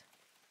heirlooms.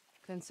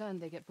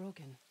 Concerned they get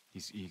broken.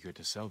 He's eager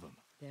to sell them.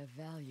 Their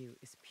value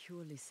is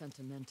purely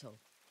sentimental.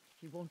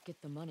 He won't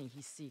get the money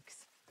he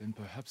seeks. Then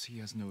perhaps he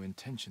has no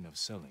intention of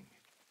selling.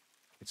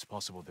 It's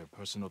possible they're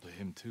personal to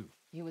him too.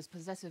 He was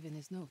possessive in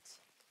his notes.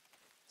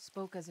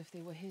 Spoke as if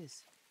they were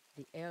his.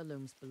 The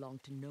heirlooms belong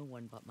to no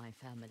one but my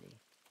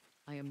family.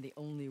 I am the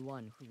only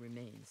one who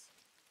remains.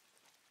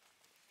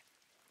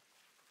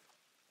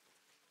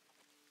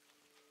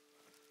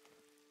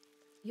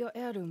 Your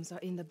heirlooms are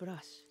in the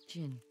brush.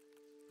 Jin,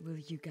 will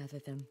you gather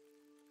them?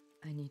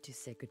 I need to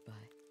say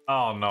goodbye.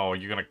 Oh no,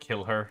 you're gonna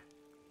kill her.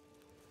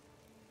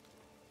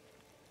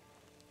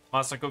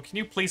 Masako, can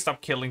you please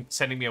stop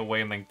sending me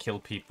away and then kill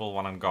people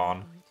when I'm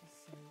gone?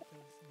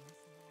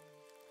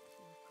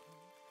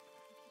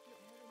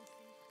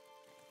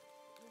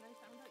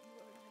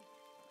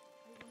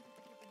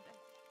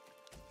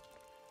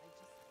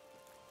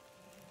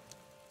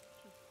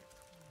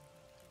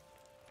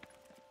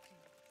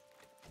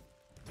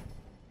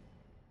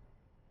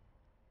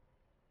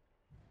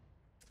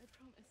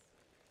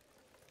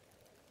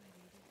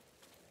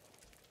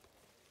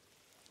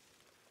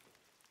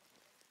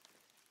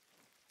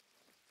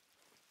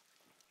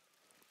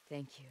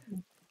 Thank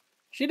you.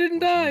 She didn't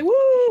die.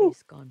 Woo!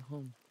 She's gone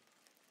home.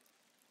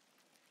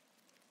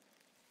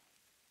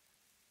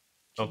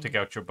 Don't take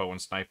out your bow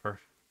and sniper.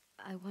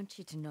 I want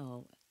you to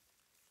know,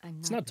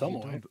 It's not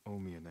Tomo. You don't owe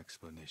me an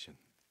explanation.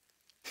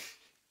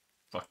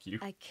 Fuck you.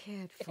 I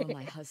cared for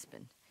my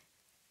husband,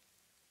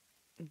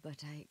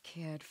 but I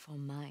cared for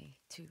Mai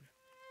too.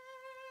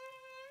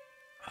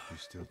 You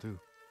still do.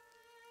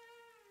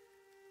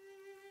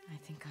 I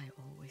think I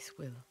always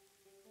will.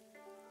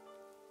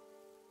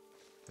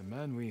 The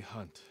man we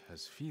hunt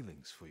has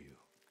feelings for you.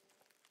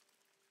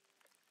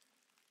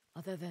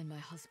 Other than my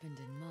husband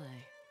and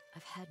Mai,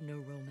 I've had no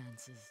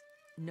romances,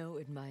 no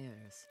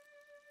admirers.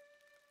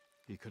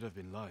 He could have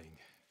been lying,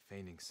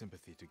 feigning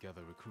sympathy to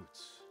gather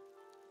recruits.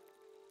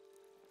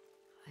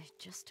 I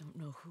just don't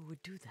know who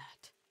would do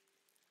that.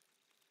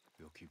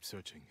 We'll keep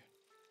searching.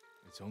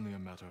 It's only a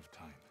matter of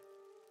time.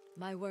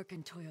 My work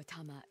in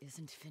Toyotama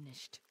isn't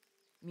finished.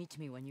 Meet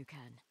me when you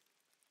can.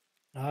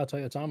 Ah,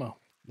 Toyotama,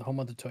 the home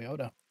of the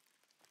Toyota.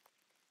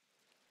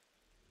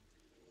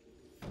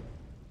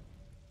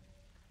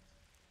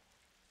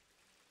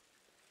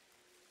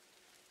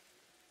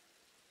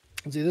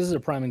 See, this is a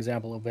prime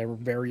example of a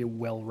very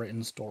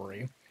well-written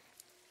story.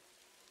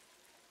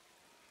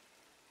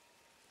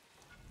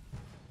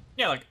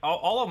 Yeah, like,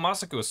 all of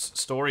Masako's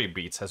story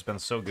beats has been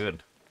so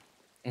good.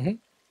 Mm-hmm.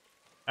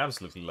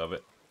 Absolutely love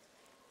it.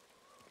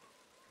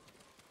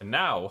 And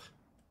now...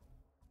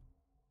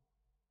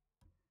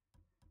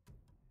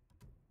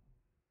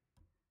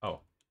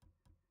 Oh.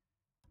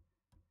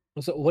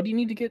 So, what do you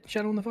need to get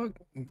Shadow in the Fog?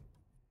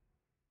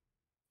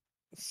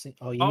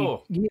 Oh,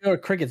 you need more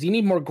crickets. You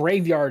need more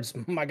graveyards,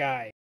 my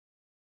guy.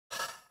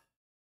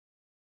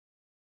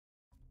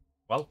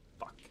 Well,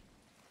 fuck.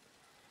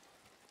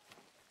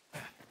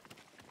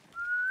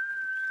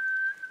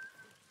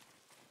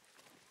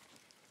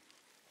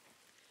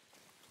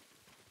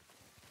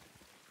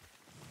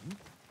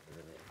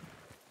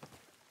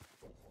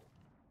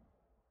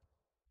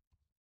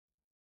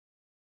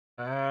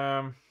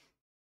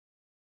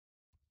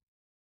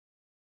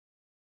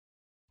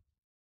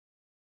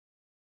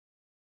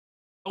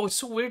 Oh, it's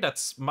so weird that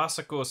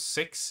Masako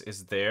 6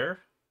 is there.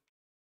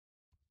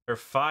 Her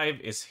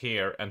 5 is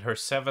here, and her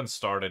 7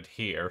 started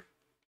here.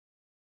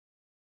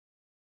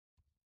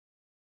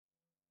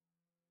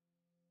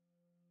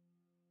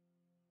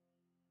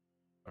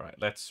 Alright,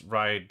 let's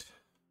ride...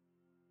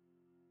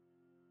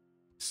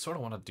 I sort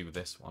of want to do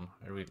this one.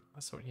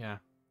 Yeah.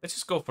 Let's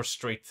just go for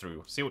straight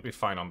through. See what we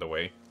find on the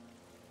way.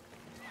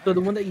 So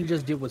the one that you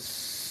just did was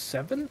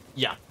 7?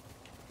 Yeah.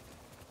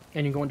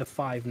 And you're going to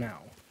 5 now.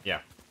 Yeah.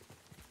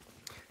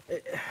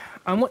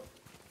 I'm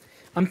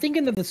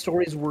thinking that the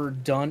stories were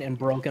done and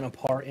broken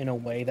apart in a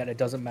way that it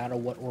doesn't matter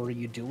what order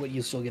you do it,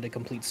 you still get a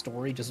complete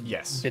story, just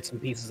bits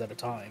and pieces at a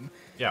time.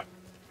 Yeah.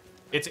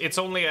 It's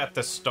only at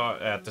the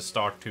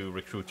start to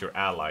recruit your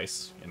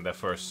allies in the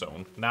first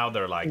zone. Now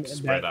they're like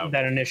spread out.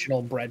 That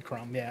initial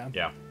breadcrumb, yeah.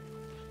 Yeah.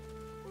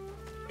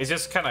 It's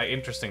just kind of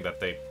interesting that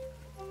they,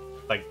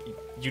 like,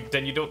 you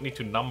don't need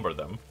to number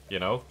them, you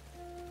know?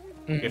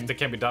 If they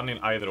can be done in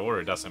either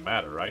order, it doesn't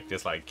matter, right?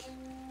 It's like,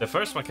 the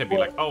first one can be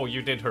like, oh,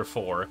 you did her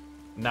 4,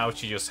 now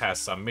she just has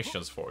some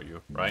missions for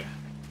you, right?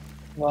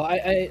 Well,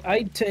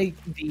 I take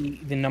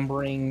the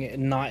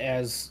numbering not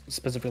as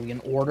specifically in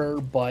order,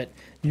 but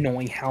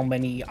knowing how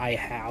many I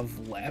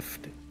have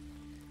left.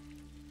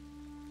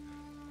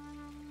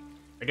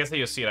 I guess that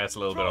you see it as a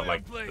little bit of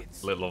like,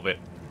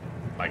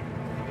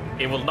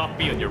 it will not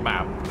be on your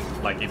map,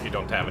 like if you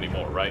don't have any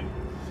more, right?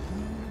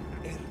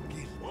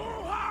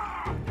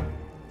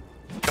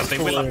 Because they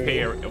will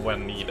appear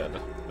when needed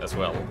as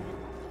well.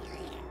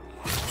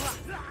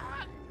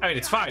 I mean,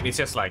 it's fine, it's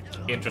just like,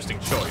 interesting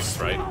choice,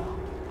 right?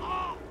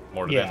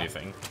 More than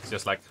anything. It's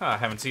just like, I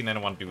haven't seen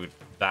anyone do it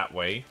that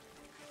way.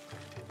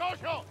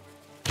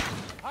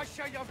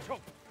 Hasha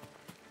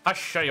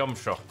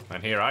Yomsho.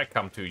 And here I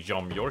come to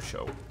yom your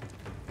show.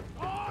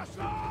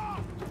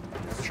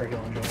 Sure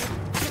he'll enjoy it.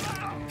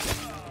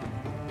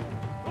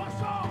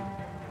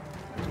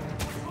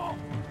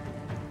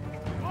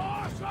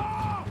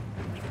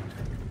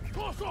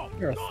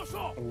 They're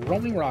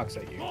throwing rocks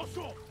at you. Oh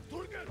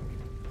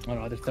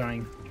no, they're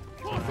throwing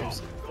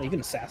knives. Are you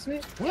gonna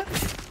assassinate? What?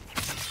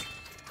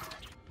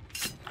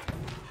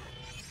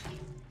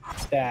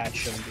 That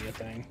shouldn't be a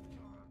thing.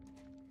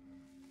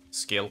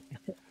 Skill.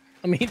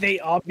 I mean, they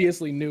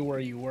obviously knew where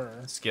you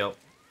were. Skill.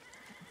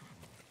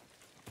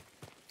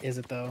 Is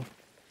it though?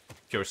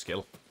 Pure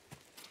skill.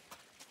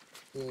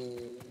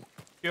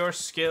 Pure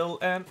skill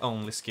and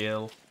only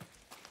skill.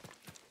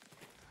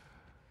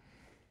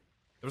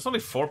 There was only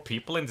 4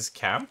 people in this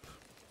camp?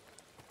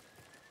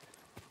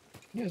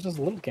 Yeah, it's just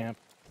a little camp.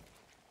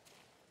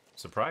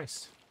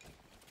 Surprised.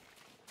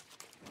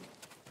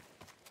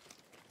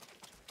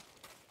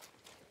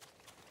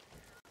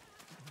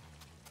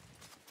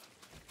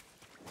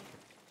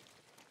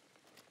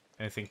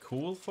 Anything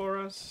cool for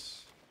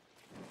us?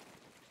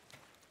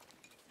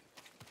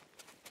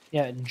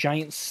 Yeah,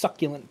 giant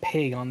succulent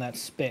pig on that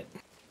spit.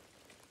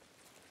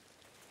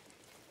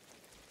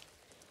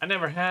 I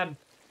never had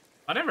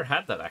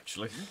that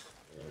actually.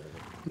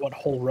 What,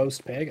 whole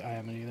roast pig? I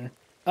haven't either.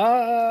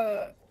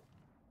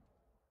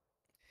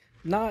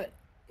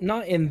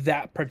 Not in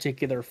that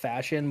particular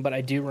fashion, but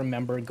I do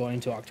remember going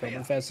to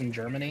Oktoberfest in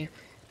Germany,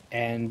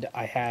 and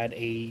I had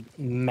a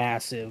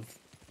massive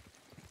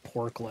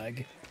pork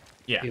leg.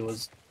 Yeah. It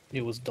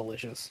was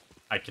delicious.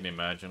 I can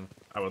imagine.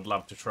 I would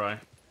love to try.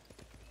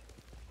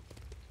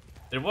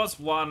 There was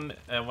one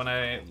when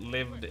I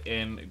lived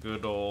in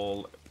good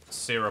old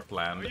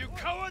Syrupland.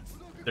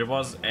 There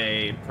was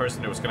a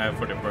person who was gonna have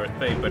for their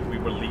birthday, but we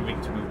were leaving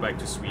to move back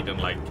to Sweden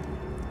like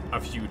a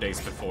few days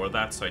before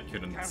that, so I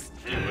couldn't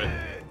do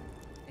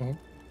it.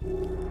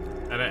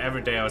 And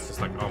every day I was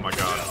just like, oh my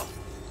god.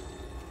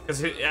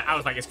 Because I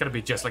was like, it's gonna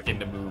be just like in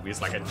the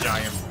movies, like a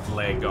giant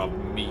leg of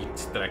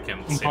meat that I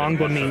can sit and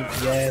watch. Meat,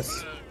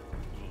 yes.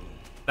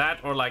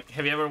 That, or like,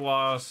 have you ever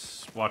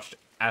watched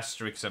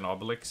Asterix and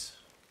Obelix?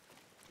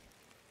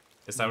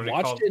 Is that what it's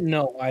called? Watched it?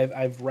 No,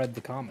 I've read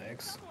the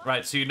comics.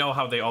 Right, so you know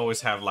how they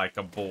always have like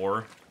a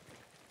boar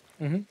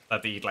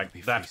that they eat, like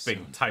that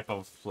big type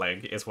of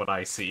leg is what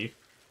I see.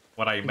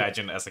 What I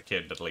imagine as a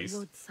kid, at least.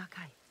 Lord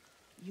Sakai,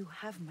 you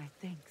have my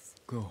thanks.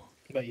 Go.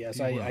 But yes,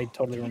 I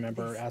totally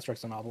remember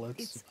Asterix and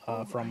Obelix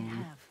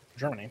from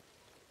Germany.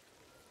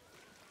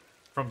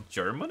 From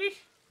Germany?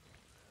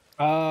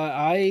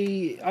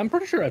 I'm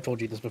pretty sure I've told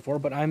you this before,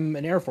 but I'm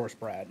an Air Force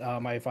brat.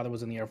 My father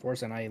was in the Air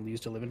Force, and I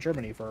used to live in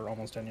Germany for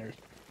almost 10 years.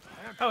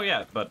 Oh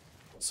yeah, but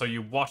so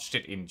you watched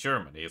it in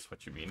Germany, is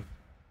what you mean?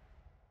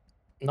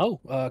 No,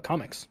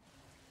 comics.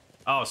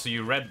 Oh, so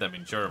you read them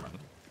in German?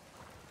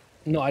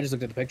 No, I just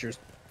looked at the pictures.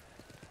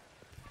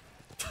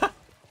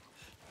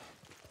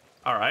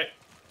 All right.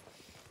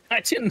 I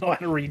didn't know how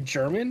to read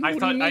German.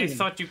 I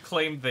thought you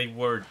claimed they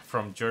were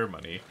from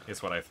Germany,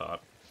 is what I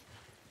thought.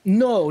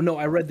 No,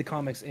 I read the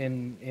comics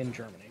in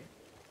Germany.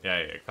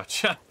 Yeah,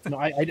 gotcha. No,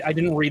 I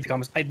didn't read the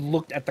comics. I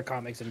looked at the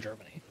comics in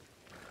Germany.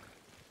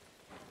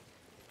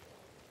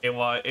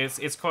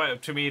 It's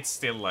quite, to me it's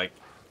still like,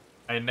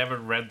 I never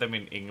read them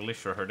in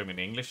English or heard them in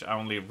English. I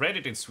only read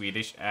it in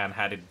Swedish and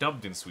had it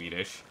dubbed in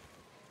Swedish.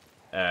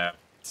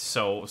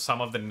 So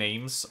some of the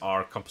names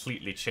are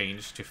completely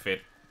changed to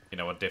fit, you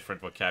know, a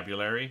different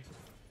vocabulary.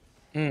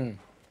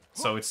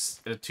 So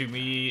it's, to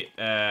me,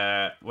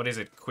 what is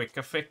it,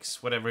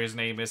 Quick-a-Fix? Whatever his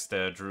name is,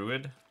 the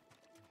druid?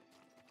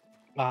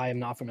 I am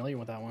not familiar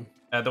with that one.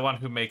 The one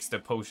who makes the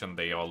potion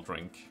they all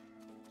drink.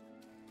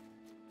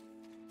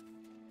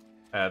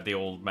 The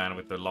old man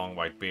with the long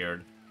white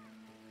beard.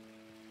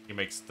 He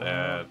makes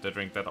the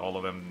drink that all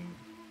of them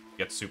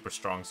get super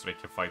strong so they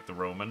can fight the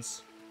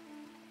Romans.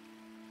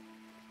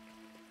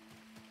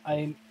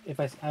 I'm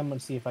gonna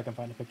see if I can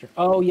find a picture.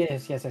 Oh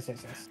yes.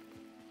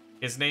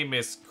 His name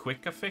is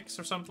Quick-a-Fix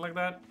or something like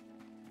that?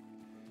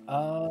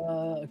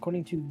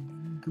 According to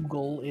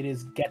Google, it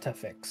is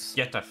Getafix.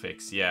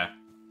 Getafix, yeah.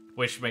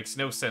 Which makes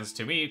no sense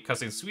to me,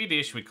 because in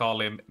Swedish we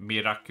call him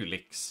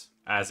Miraculix,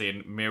 as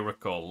in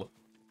miracle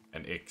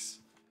and ix.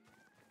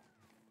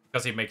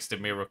 Because he makes the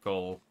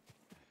miracle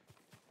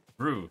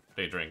brew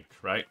they drink,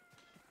 right?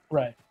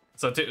 Right.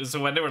 So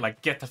when they were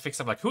like, Getafix,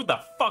 I'm like, who the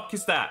fuck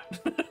is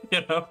that?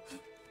 You know?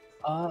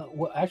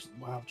 Well, actually,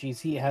 wow,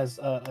 geez, he has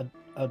a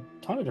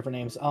ton of different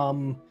names.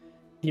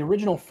 The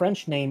original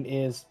French name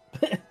is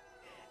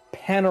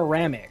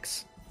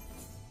Panoramics.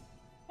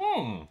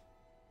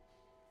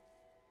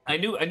 I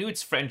knew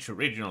it's French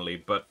originally,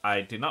 but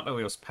I did not know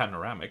it was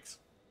Panoramics.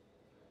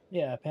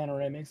 Yeah,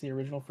 Panoramics, the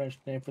original French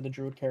name for the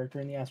druid character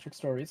in the Asterix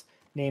stories,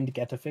 named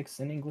Getafix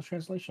in English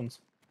translations.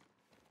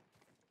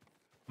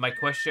 My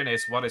question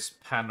is, what is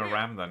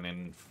panoram then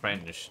in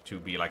French? To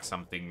be like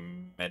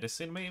something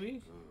medicine,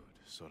 maybe?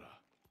 Good, Sora.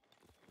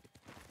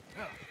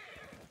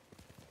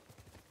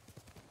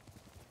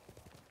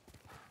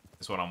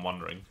 That's what I'm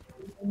wondering.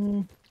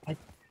 I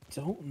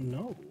don't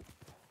know.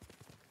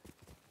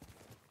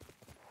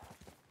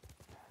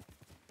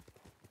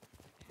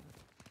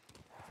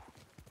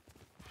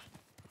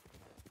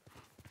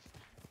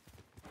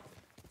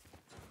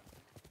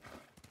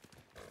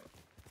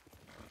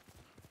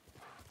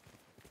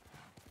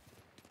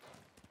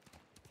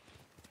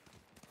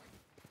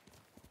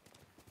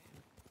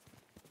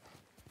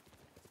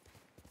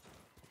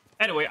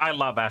 Anyway, I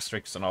love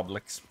Asterix and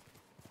Obelix.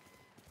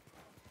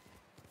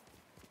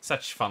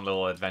 Such fun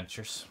little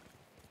adventures.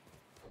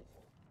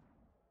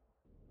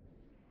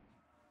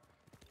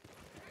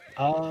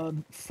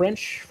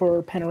 French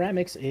for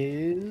panoramics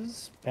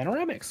is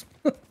panoramics.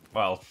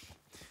 Well,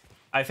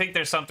 I think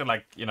there's something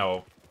like, you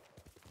know,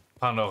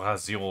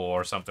 panoration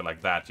or something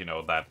like that, you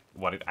know, that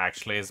what it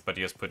actually is, but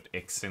you just put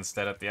X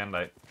instead at the end,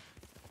 I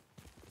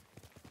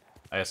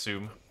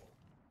assume.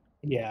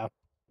 Yeah.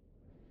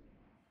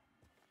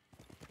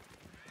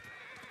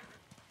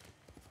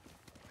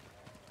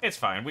 It's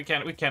fine. We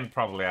can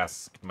probably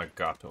ask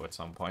Magato at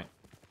some point.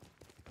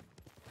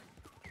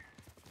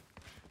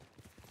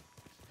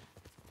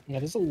 Yeah,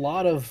 there's a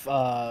lot of,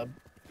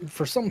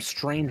 for some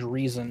strange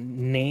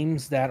reason,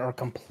 names that are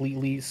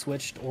completely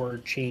switched or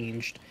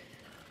changed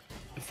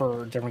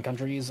for different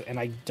countries, and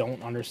I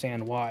don't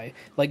understand why.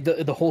 Like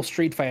the whole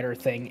Street Fighter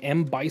thing,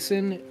 M.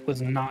 Bison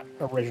was not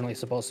originally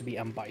supposed to be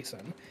M.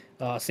 Bison.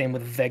 Same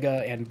with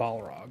Vega and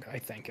Balrog, I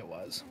think it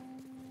was.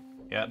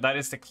 Yeah, that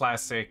is the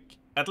classic.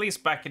 At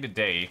least back in the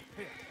day,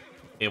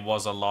 it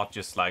was a lot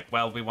just like,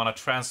 well, we want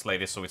to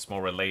translate it so it's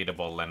more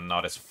relatable and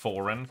not as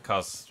foreign,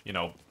 because, you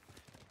know,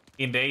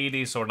 in the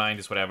 80s or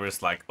 90s, whatever,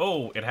 it's like,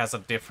 oh, it has a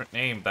different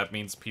name. That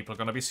means people are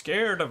going to be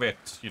scared of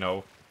it, you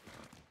know.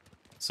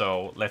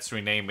 So let's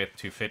rename it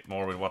to fit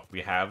more with what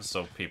we have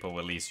so people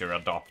will easier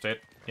adopt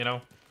it, you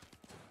know.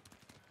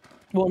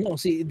 Well, no,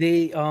 see,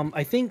 they,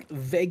 I think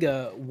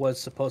Vega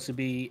was supposed to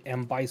be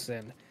M.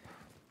 Bison.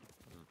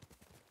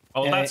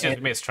 Oh, that's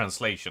just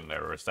mistranslation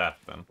there, or is that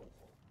then?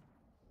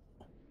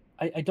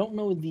 I don't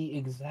know the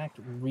exact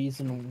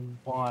reason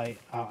why.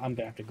 I'm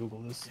gonna have to Google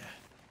this.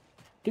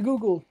 To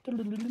Google.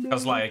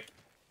 Because, like,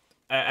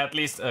 at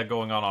least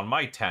going on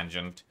my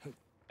tangent,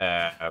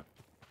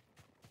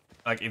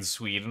 like in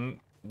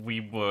Sweden, we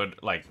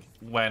would, like,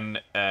 when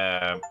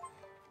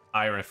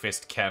Iron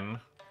Fist Ken,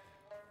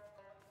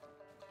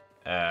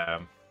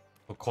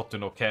 Hokoto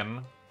no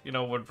Ken, you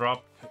know, would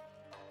drop.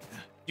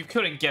 You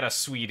couldn't get a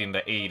Swede in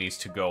the 80s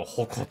to go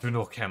Hokoto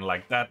no Ken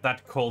like that.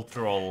 That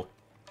cultural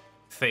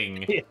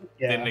thing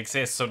didn't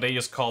exist, so they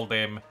just called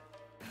him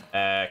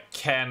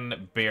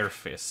Ken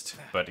Barefist,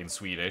 but in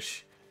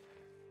Swedish.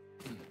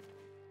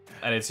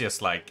 And it's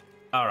just like,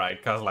 alright,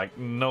 because like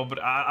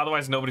nobody,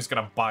 otherwise nobody's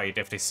gonna buy it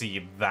if they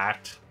see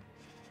that,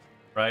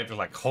 right? They're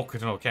like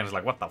Hokuto no Ken is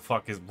like, what the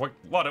fuck is what?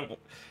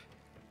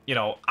 You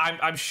know,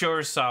 I'm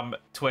sure some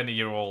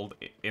 20-year-old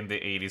in the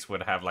 80s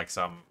would have like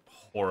some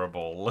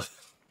horrible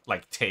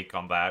like take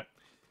on that.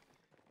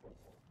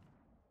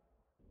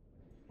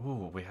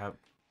 Ooh, we have.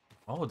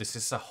 Oh, this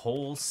is a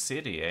whole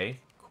city, eh?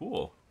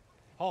 Cool.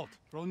 Halt,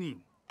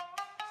 Ronin.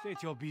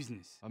 State your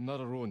business. I'm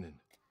not a Ronin.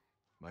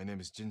 My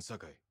name is Jin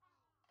Sakai.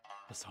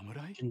 A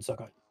samurai? Jin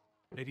Sakai.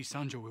 Lady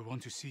Sanjo will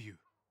want to see you.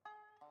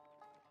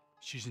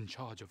 She's in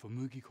charge of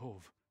Omugi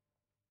Cove.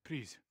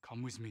 Please,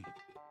 come with me.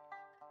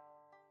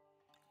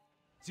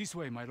 This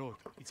way, my lord.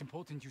 It's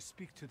important you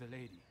speak to the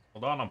lady.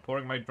 Hold on, I'm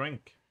pouring my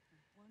drink.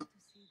 Want to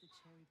see the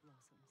cherry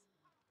blossoms.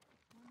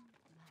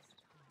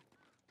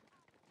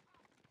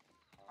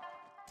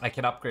 I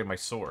can upgrade my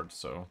sword,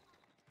 so...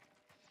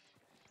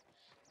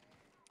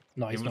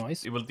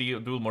 Nice. It will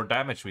do more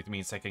damage, which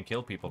means I can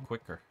kill people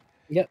quicker.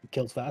 Yep,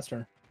 kills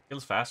faster.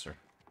 Kills faster.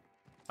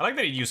 I like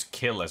that you use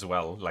kill as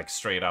well, like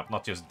straight up,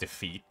 not just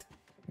defeat.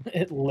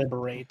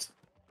 Liberate.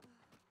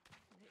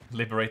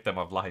 Liberate them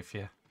of life,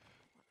 yeah.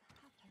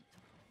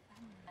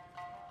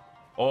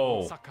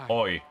 Oh, Sakai.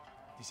 oi.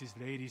 This is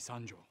Lady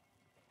Sanjo.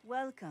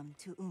 Welcome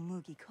to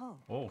Umugi-ko.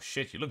 Oh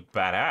shit, you look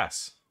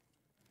badass.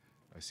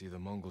 I see the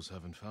Mongols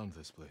haven't found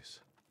this place.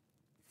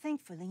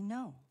 Thankfully,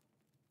 no.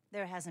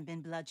 There hasn't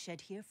been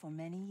bloodshed here for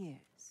many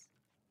years.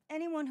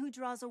 Anyone who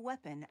draws a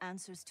weapon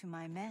answers to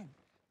my men.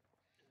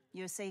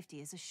 Your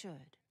safety is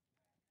assured,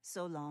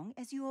 so long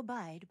as you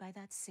abide by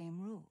that same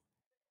rule.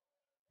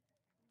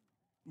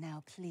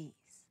 Now,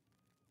 please,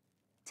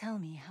 tell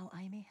me how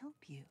I may help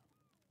you.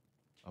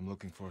 I'm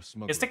looking for a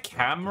smuggler. Is the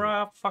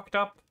camera fucked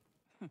up?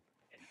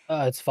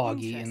 It's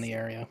foggy in the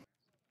area.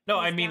 No,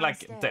 I mean,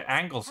 like, the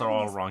angles are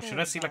all wrong. Should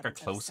I see, like, a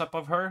close-up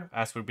of her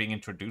as we're being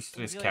introduced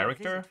to this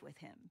character?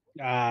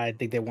 I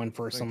think they went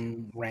for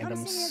some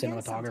random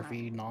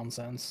cinematography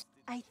nonsense.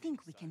 I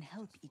think we can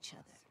help each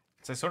other.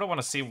 So I sort of want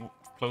to see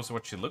closer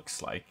what she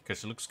looks like,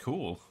 because she looks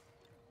cool.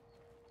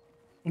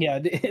 Yeah,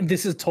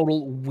 this is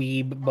total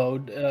weeb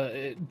mode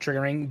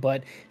triggering,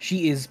 but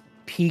she is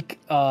peak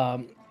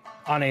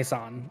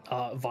Ane-san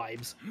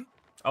vibes.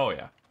 Oh,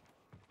 yeah.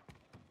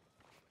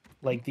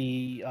 Like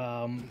the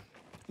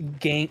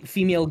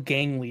female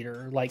gang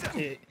leader, like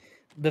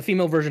the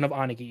female version of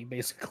Aniki,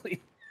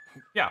 basically.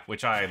 Yeah,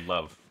 which I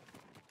love.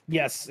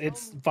 Yes,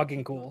 it's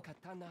fucking cool.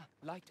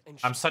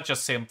 I'm such a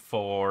simp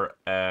for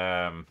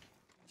the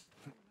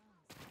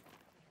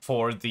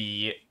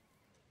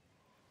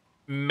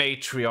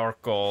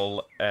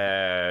matriarchal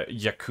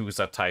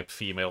Yakuza type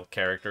female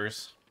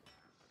characters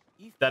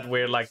that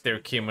wear like their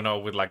kimono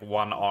with like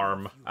one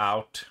arm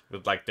out,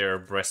 with like their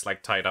breasts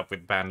like tied up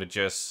with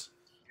bandages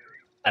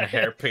and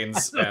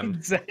hairpins. And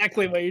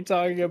exactly what you're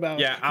talking about.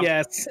 Yeah,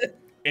 yes.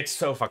 It's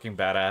so fucking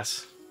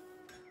badass.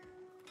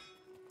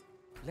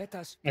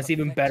 It's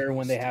even better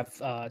when they have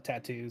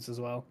tattoos as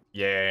well.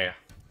 Yeah.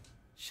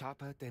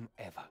 Sharper than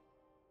ever.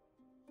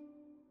 I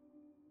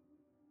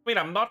mean,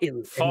 I'm not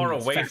far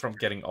away from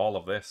getting all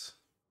of this.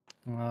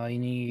 You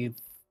need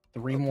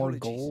 3 more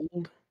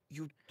gold.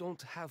 You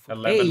don't have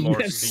 11 more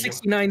you have steel.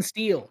 69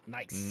 steel.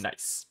 Nice.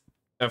 Nice.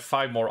 And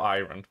 5 more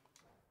iron.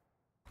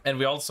 And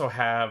we also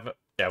have...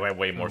 Yeah, we have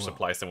way more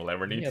supplies than we'll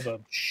ever need. You have a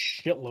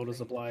shitload of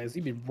supplies.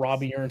 You'd be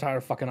robbing your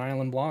entire fucking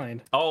island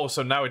blind. Oh,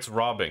 so now it's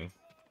robbing.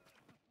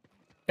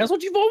 That's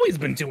what you've always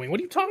been doing. What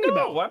are you talking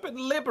about? No, I've been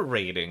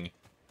liberating.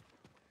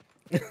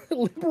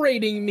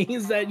 Liberating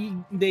means that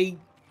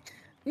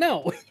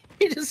No,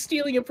 you're just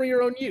stealing it for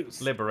your own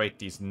use. Liberate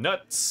these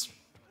nuts.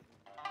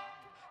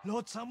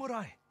 Lord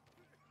Samurai,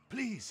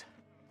 please,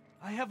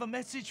 I have a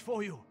message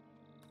for you.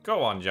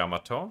 Go on,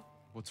 Yamato.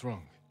 What's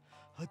wrong?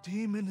 A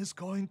demon is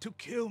going to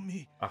kill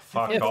me.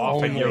 Fuck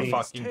off and your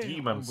fucking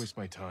demons. Waste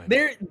my time.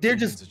 They're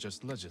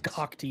just legends.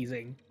 cock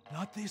teasing.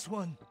 Not this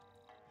one.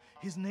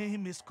 His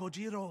name is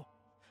Kojiro,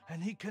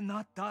 and he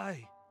cannot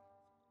die.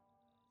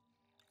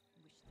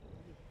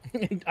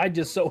 I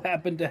just so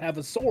happen to have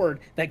a sword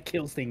that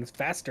kills things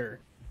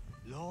faster.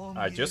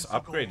 I just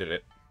upgraded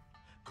it.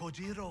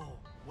 Kojiro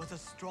was a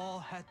straw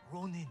hat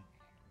ronin.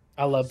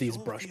 I love these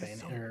brush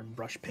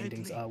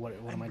paintings. What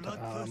am I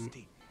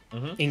talking?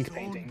 Ink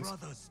paintings.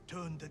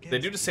 They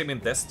do the same in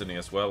Destiny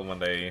as well when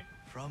they...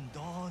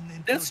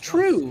 That's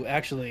true,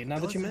 actually, now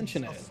that you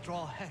mention it.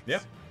 Yeah,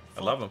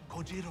 I love them.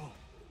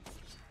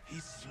 He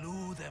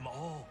slew them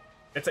all.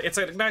 It's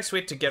a nice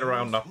way to get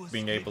around not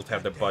being able to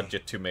have the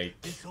budget to make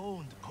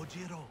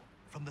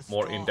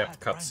more in-depth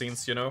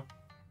cutscenes, you know?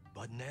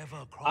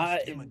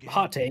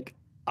 Hot take.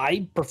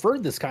 I prefer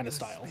this kind of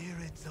style.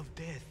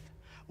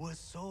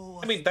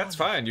 I mean, that's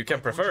fine, you can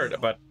prefer it,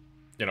 but,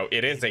 you know,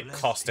 it is a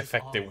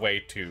cost-effective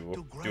way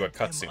to do a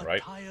cutscene,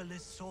 right?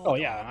 Oh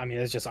yeah, I mean,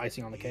 it's just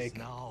icing on the cake.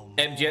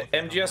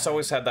 MGS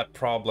always had that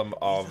problem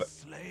of,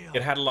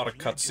 it had a lot of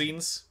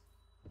cutscenes,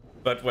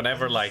 but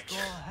whenever, like,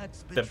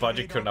 the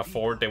budget couldn't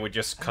afford, they would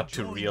just cut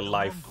to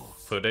real-life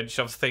footage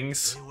of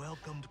things.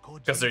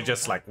 Because they're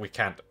just like, we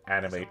can't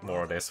animate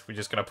more of this. We're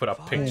just gonna put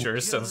up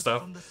pictures and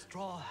stuff.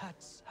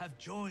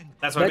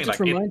 That's what I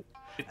mean, like,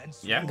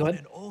 yeah? Go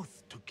ahead. Oh,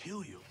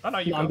 no,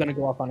 you I'm gonna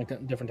go off on a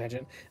different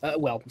tangent.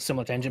 Well,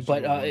 similar tangent,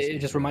 but it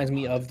just reminds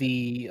me of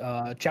the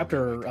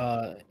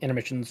chapter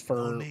intermissions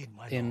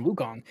in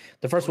Wukong.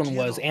 The first one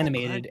was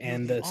animated,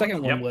 and the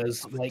second one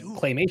was like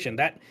claymation.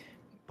 That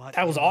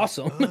was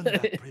awesome.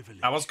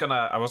 I was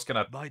gonna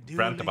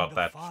rant about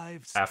that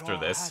after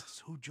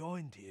this.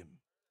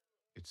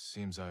 It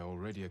seems I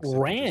already accepted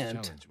this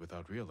challenge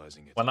without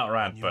realizing it. Well, not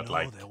rant, but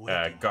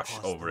like gush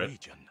over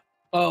it.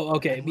 Oh,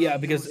 okay, yeah,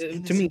 because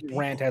to me,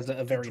 rant has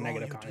a very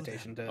negative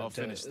connotation to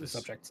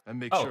subjects.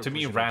 Oh, to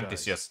me, rant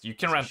is just, you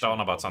can rant on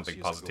about something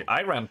positive.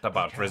 I rant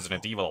about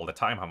Resident Evil all the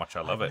time, how much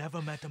I love it. I've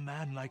never met a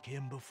man like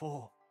him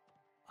before.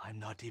 I'm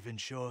not even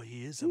sure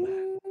he is a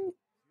man.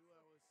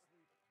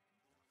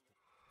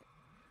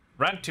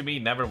 Rant to me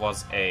never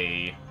was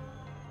a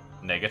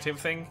negative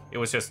thing. It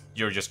was just,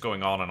 you're just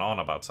going on and on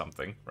about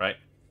something, right?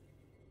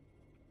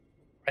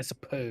 I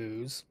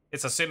suppose.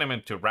 It's a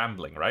synonym to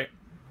rambling, right?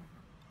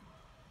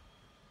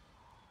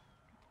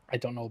 I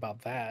don't know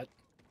about that.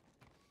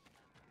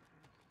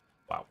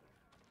 Wow.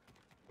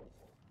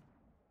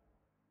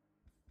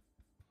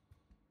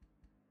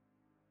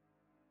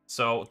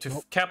 So,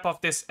 to cap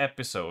off this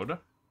episode,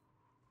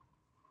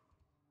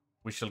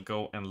 we shall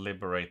go and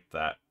liberate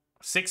that.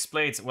 6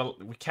 blades, well,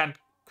 we can't...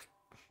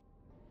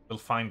 We'll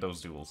find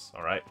those duels,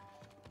 alright?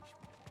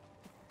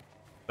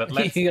 But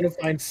let's... You're gonna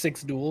find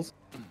 6 duels?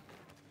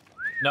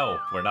 No,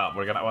 we're not.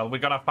 We're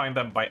gonna find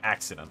them by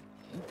accident.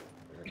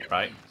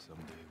 Right?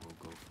 Someday we'll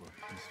go for a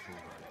peaceful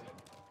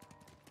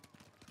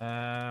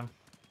ride.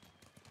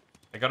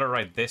 I gotta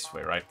ride this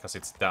way, right? Because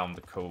it's down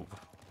the cove.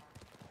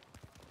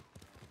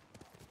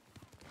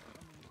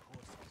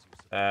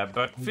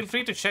 But feel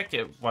free to check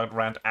it, what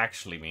rant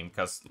actually mean,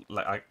 because,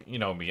 like, you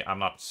know me, I'm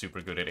not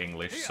super good at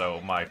English, so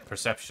my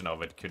perception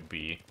of it could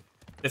be...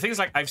 The thing is,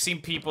 like, I've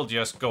seen people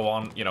just go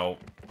on, you know,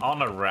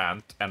 on a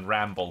rant and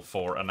ramble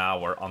for an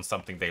hour on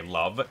something they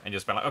love, and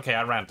just be like, okay,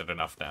 I ranted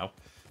enough now.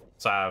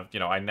 So, you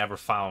know, I never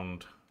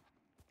found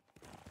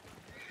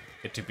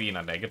it to be in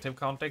a negative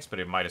context, but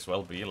it might as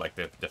well be, like,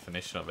 the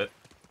definition of it.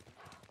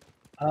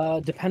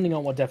 Depending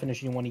on what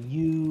definition you want to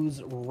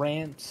use,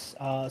 rant,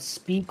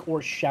 speak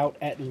or shout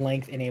at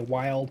length in a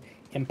wild,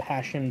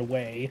 impassioned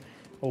way,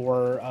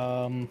 or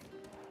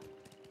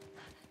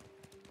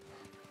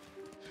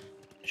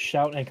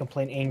shout and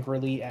complain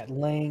angrily at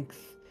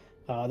length.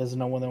 There's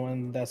another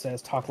one that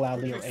says talk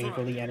loudly or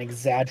angrily and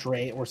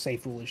exaggerate or say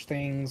foolish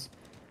things.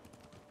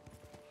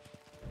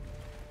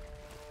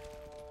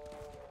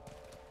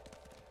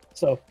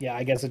 So, yeah,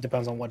 I guess it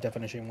depends on what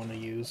definition you want to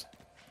use.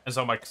 And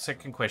so my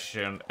second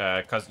question,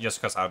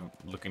 because I'm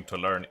looking to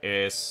learn,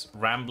 is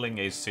rambling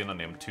a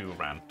synonym to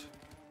rant?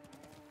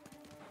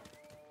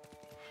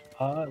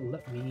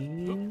 Let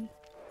me...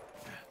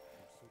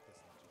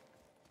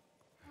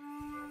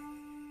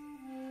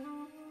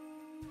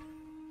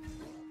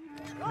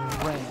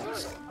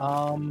 Rant.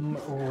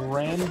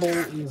 Ramble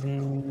is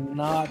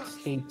not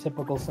a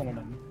typical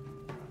synonym.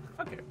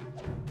 Okay.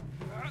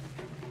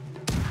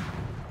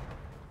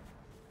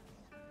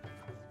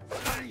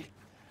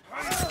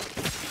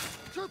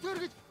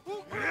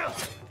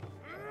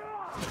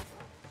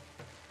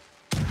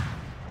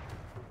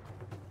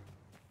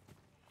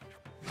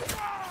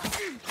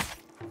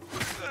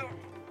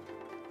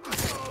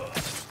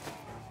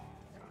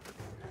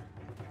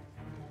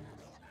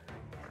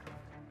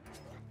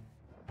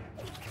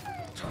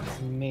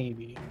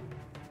 Maybe.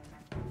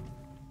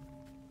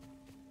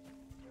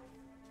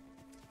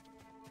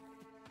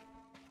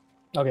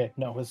 Okay,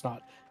 no, it's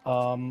not.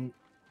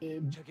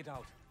 Check it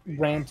out.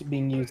 Rant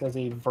being used as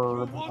a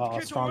verb,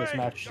 strongest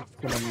match,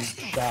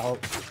 shout,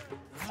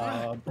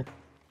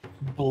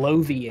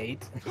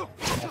 bloviate.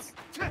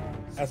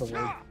 That's a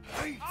word.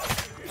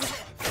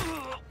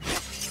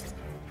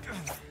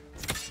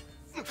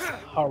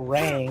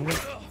 Harangue,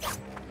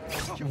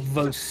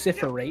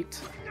 vociferate.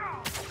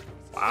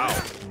 Wow,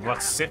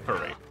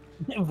 vociferate.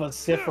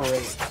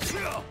 Vociferate.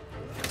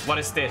 What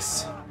is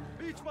this?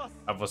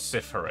 A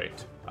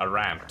vociferate. A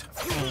rant.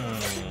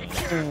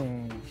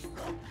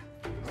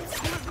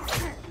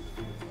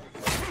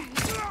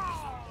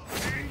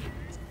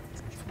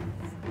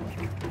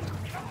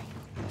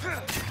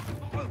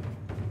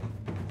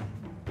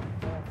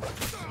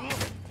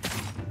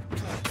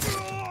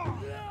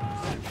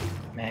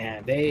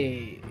 Man,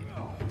 they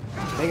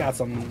got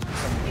some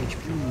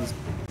HPs.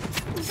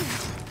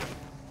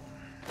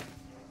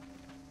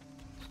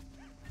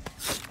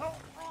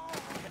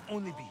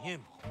 Only be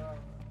him.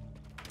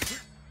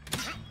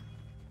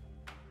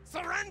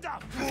 Surrender,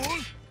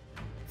 fool!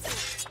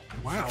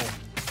 Wow.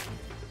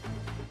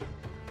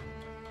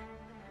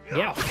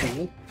 Yeah,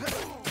 fool.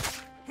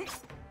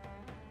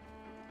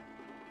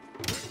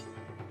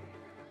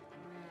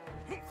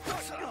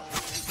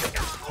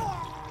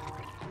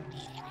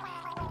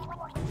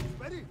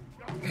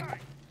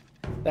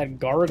 That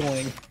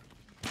gargling.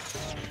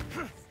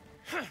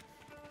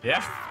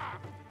 Yeah.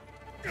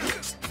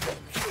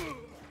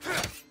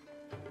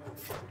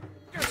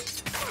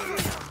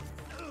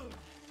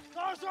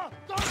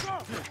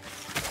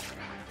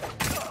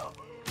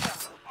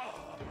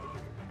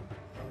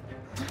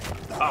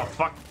 Oh,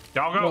 fuck.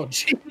 Doggo. Oh,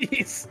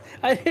 jeez.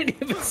 I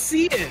didn't even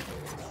see it.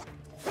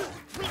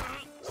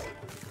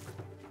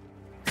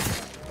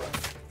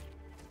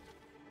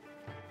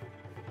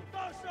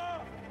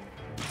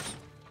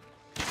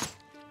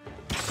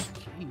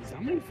 Jeez,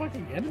 how many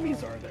fucking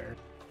enemies are there?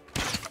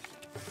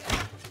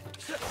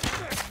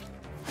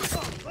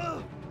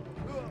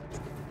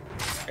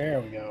 There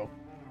we go.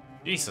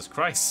 Jesus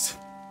Christ.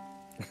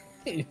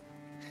 He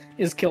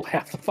just killed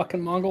half the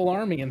fucking Mongol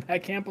army in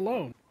that camp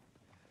alone.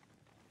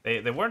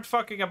 They weren't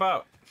fucking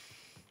about.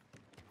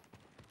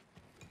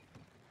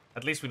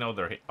 At least we know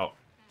they're oh.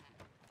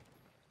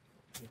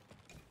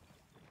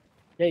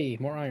 Hey,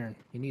 more iron.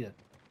 You need it.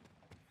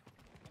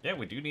 Yeah,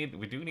 we do need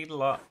a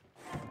lot.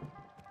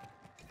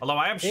 Although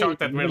I am shocked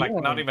that we're like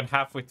not even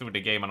halfway through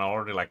the game and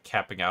already like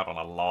capping out on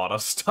a lot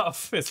of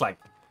stuff. It's like,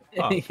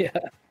 huh. Yeah.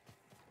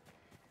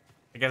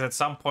 I guess at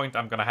some point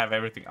I'm gonna have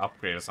everything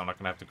upgraded, so I'm not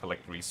gonna have to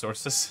collect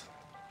resources.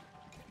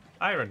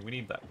 Iron, we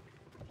need that.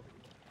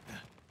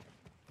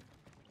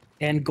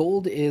 And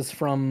gold is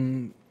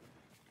from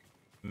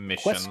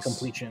missions. Quest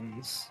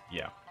completions.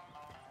 Yeah.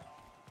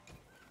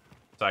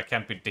 So I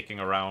can't be dicking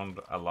around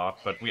a lot,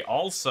 but we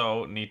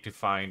also need to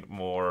find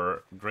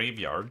more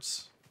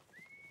graveyards.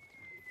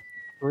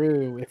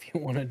 True, if you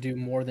want to do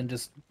more than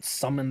just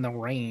summon the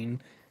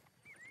rain.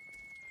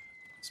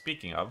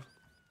 Speaking of.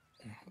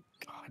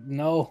 God,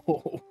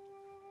 no.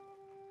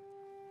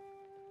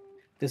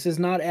 This is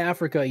not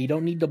Africa. You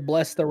don't need to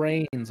bless the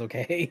rains,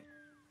 okay?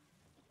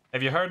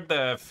 Have you heard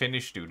the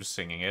Finnish dude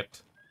singing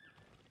it?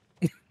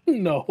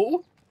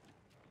 No.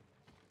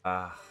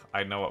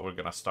 I know what we're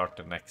gonna start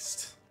the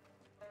next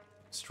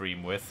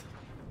stream with.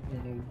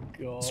 Oh,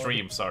 God.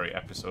 Stream, sorry,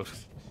 episode.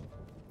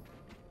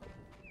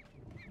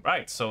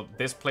 Right, so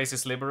this place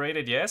is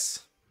liberated,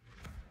 yes?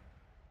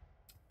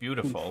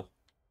 Beautiful.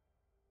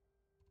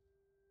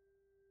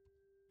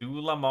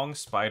 Duel among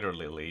spider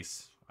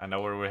lilies. I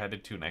know where we're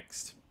headed to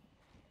next.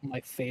 My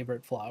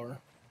favorite flower.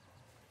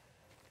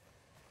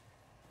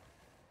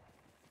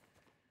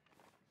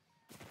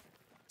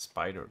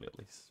 Spider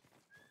lilies.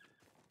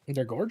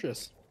 They're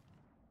gorgeous.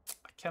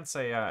 I can't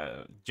say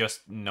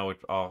just know it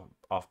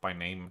off by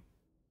name.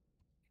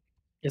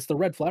 It's the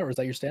red flowers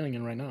that you're standing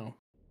in right now.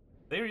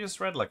 They're just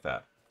red like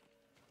that.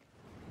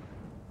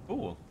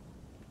 Cool.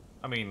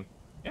 I mean,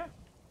 yeah.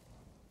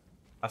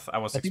 I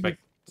was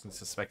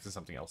suspecting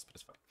something else, but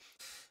it's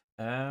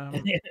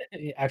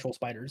fine. Actual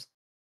spiders.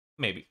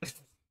 Maybe.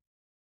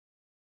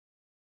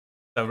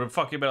 So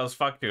fuck you, but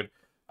fuck, dude.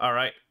 All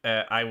right,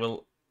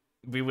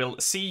 we will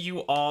see you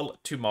all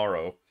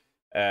tomorrow.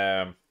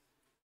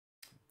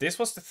 This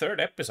was the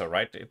 3rd episode,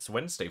 right? It's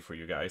Wednesday for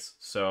you guys,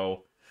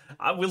 so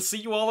I will see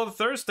you all on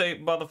Thursday,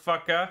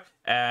 motherfucker.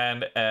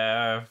 And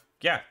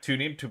yeah, tune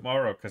in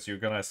tomorrow because you're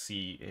gonna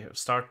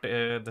start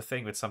the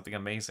thing with something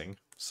amazing.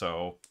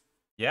 So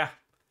yeah,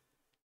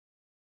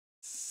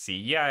 see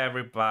ya,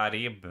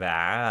 everybody.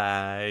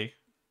 Bye.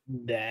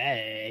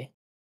 Bye.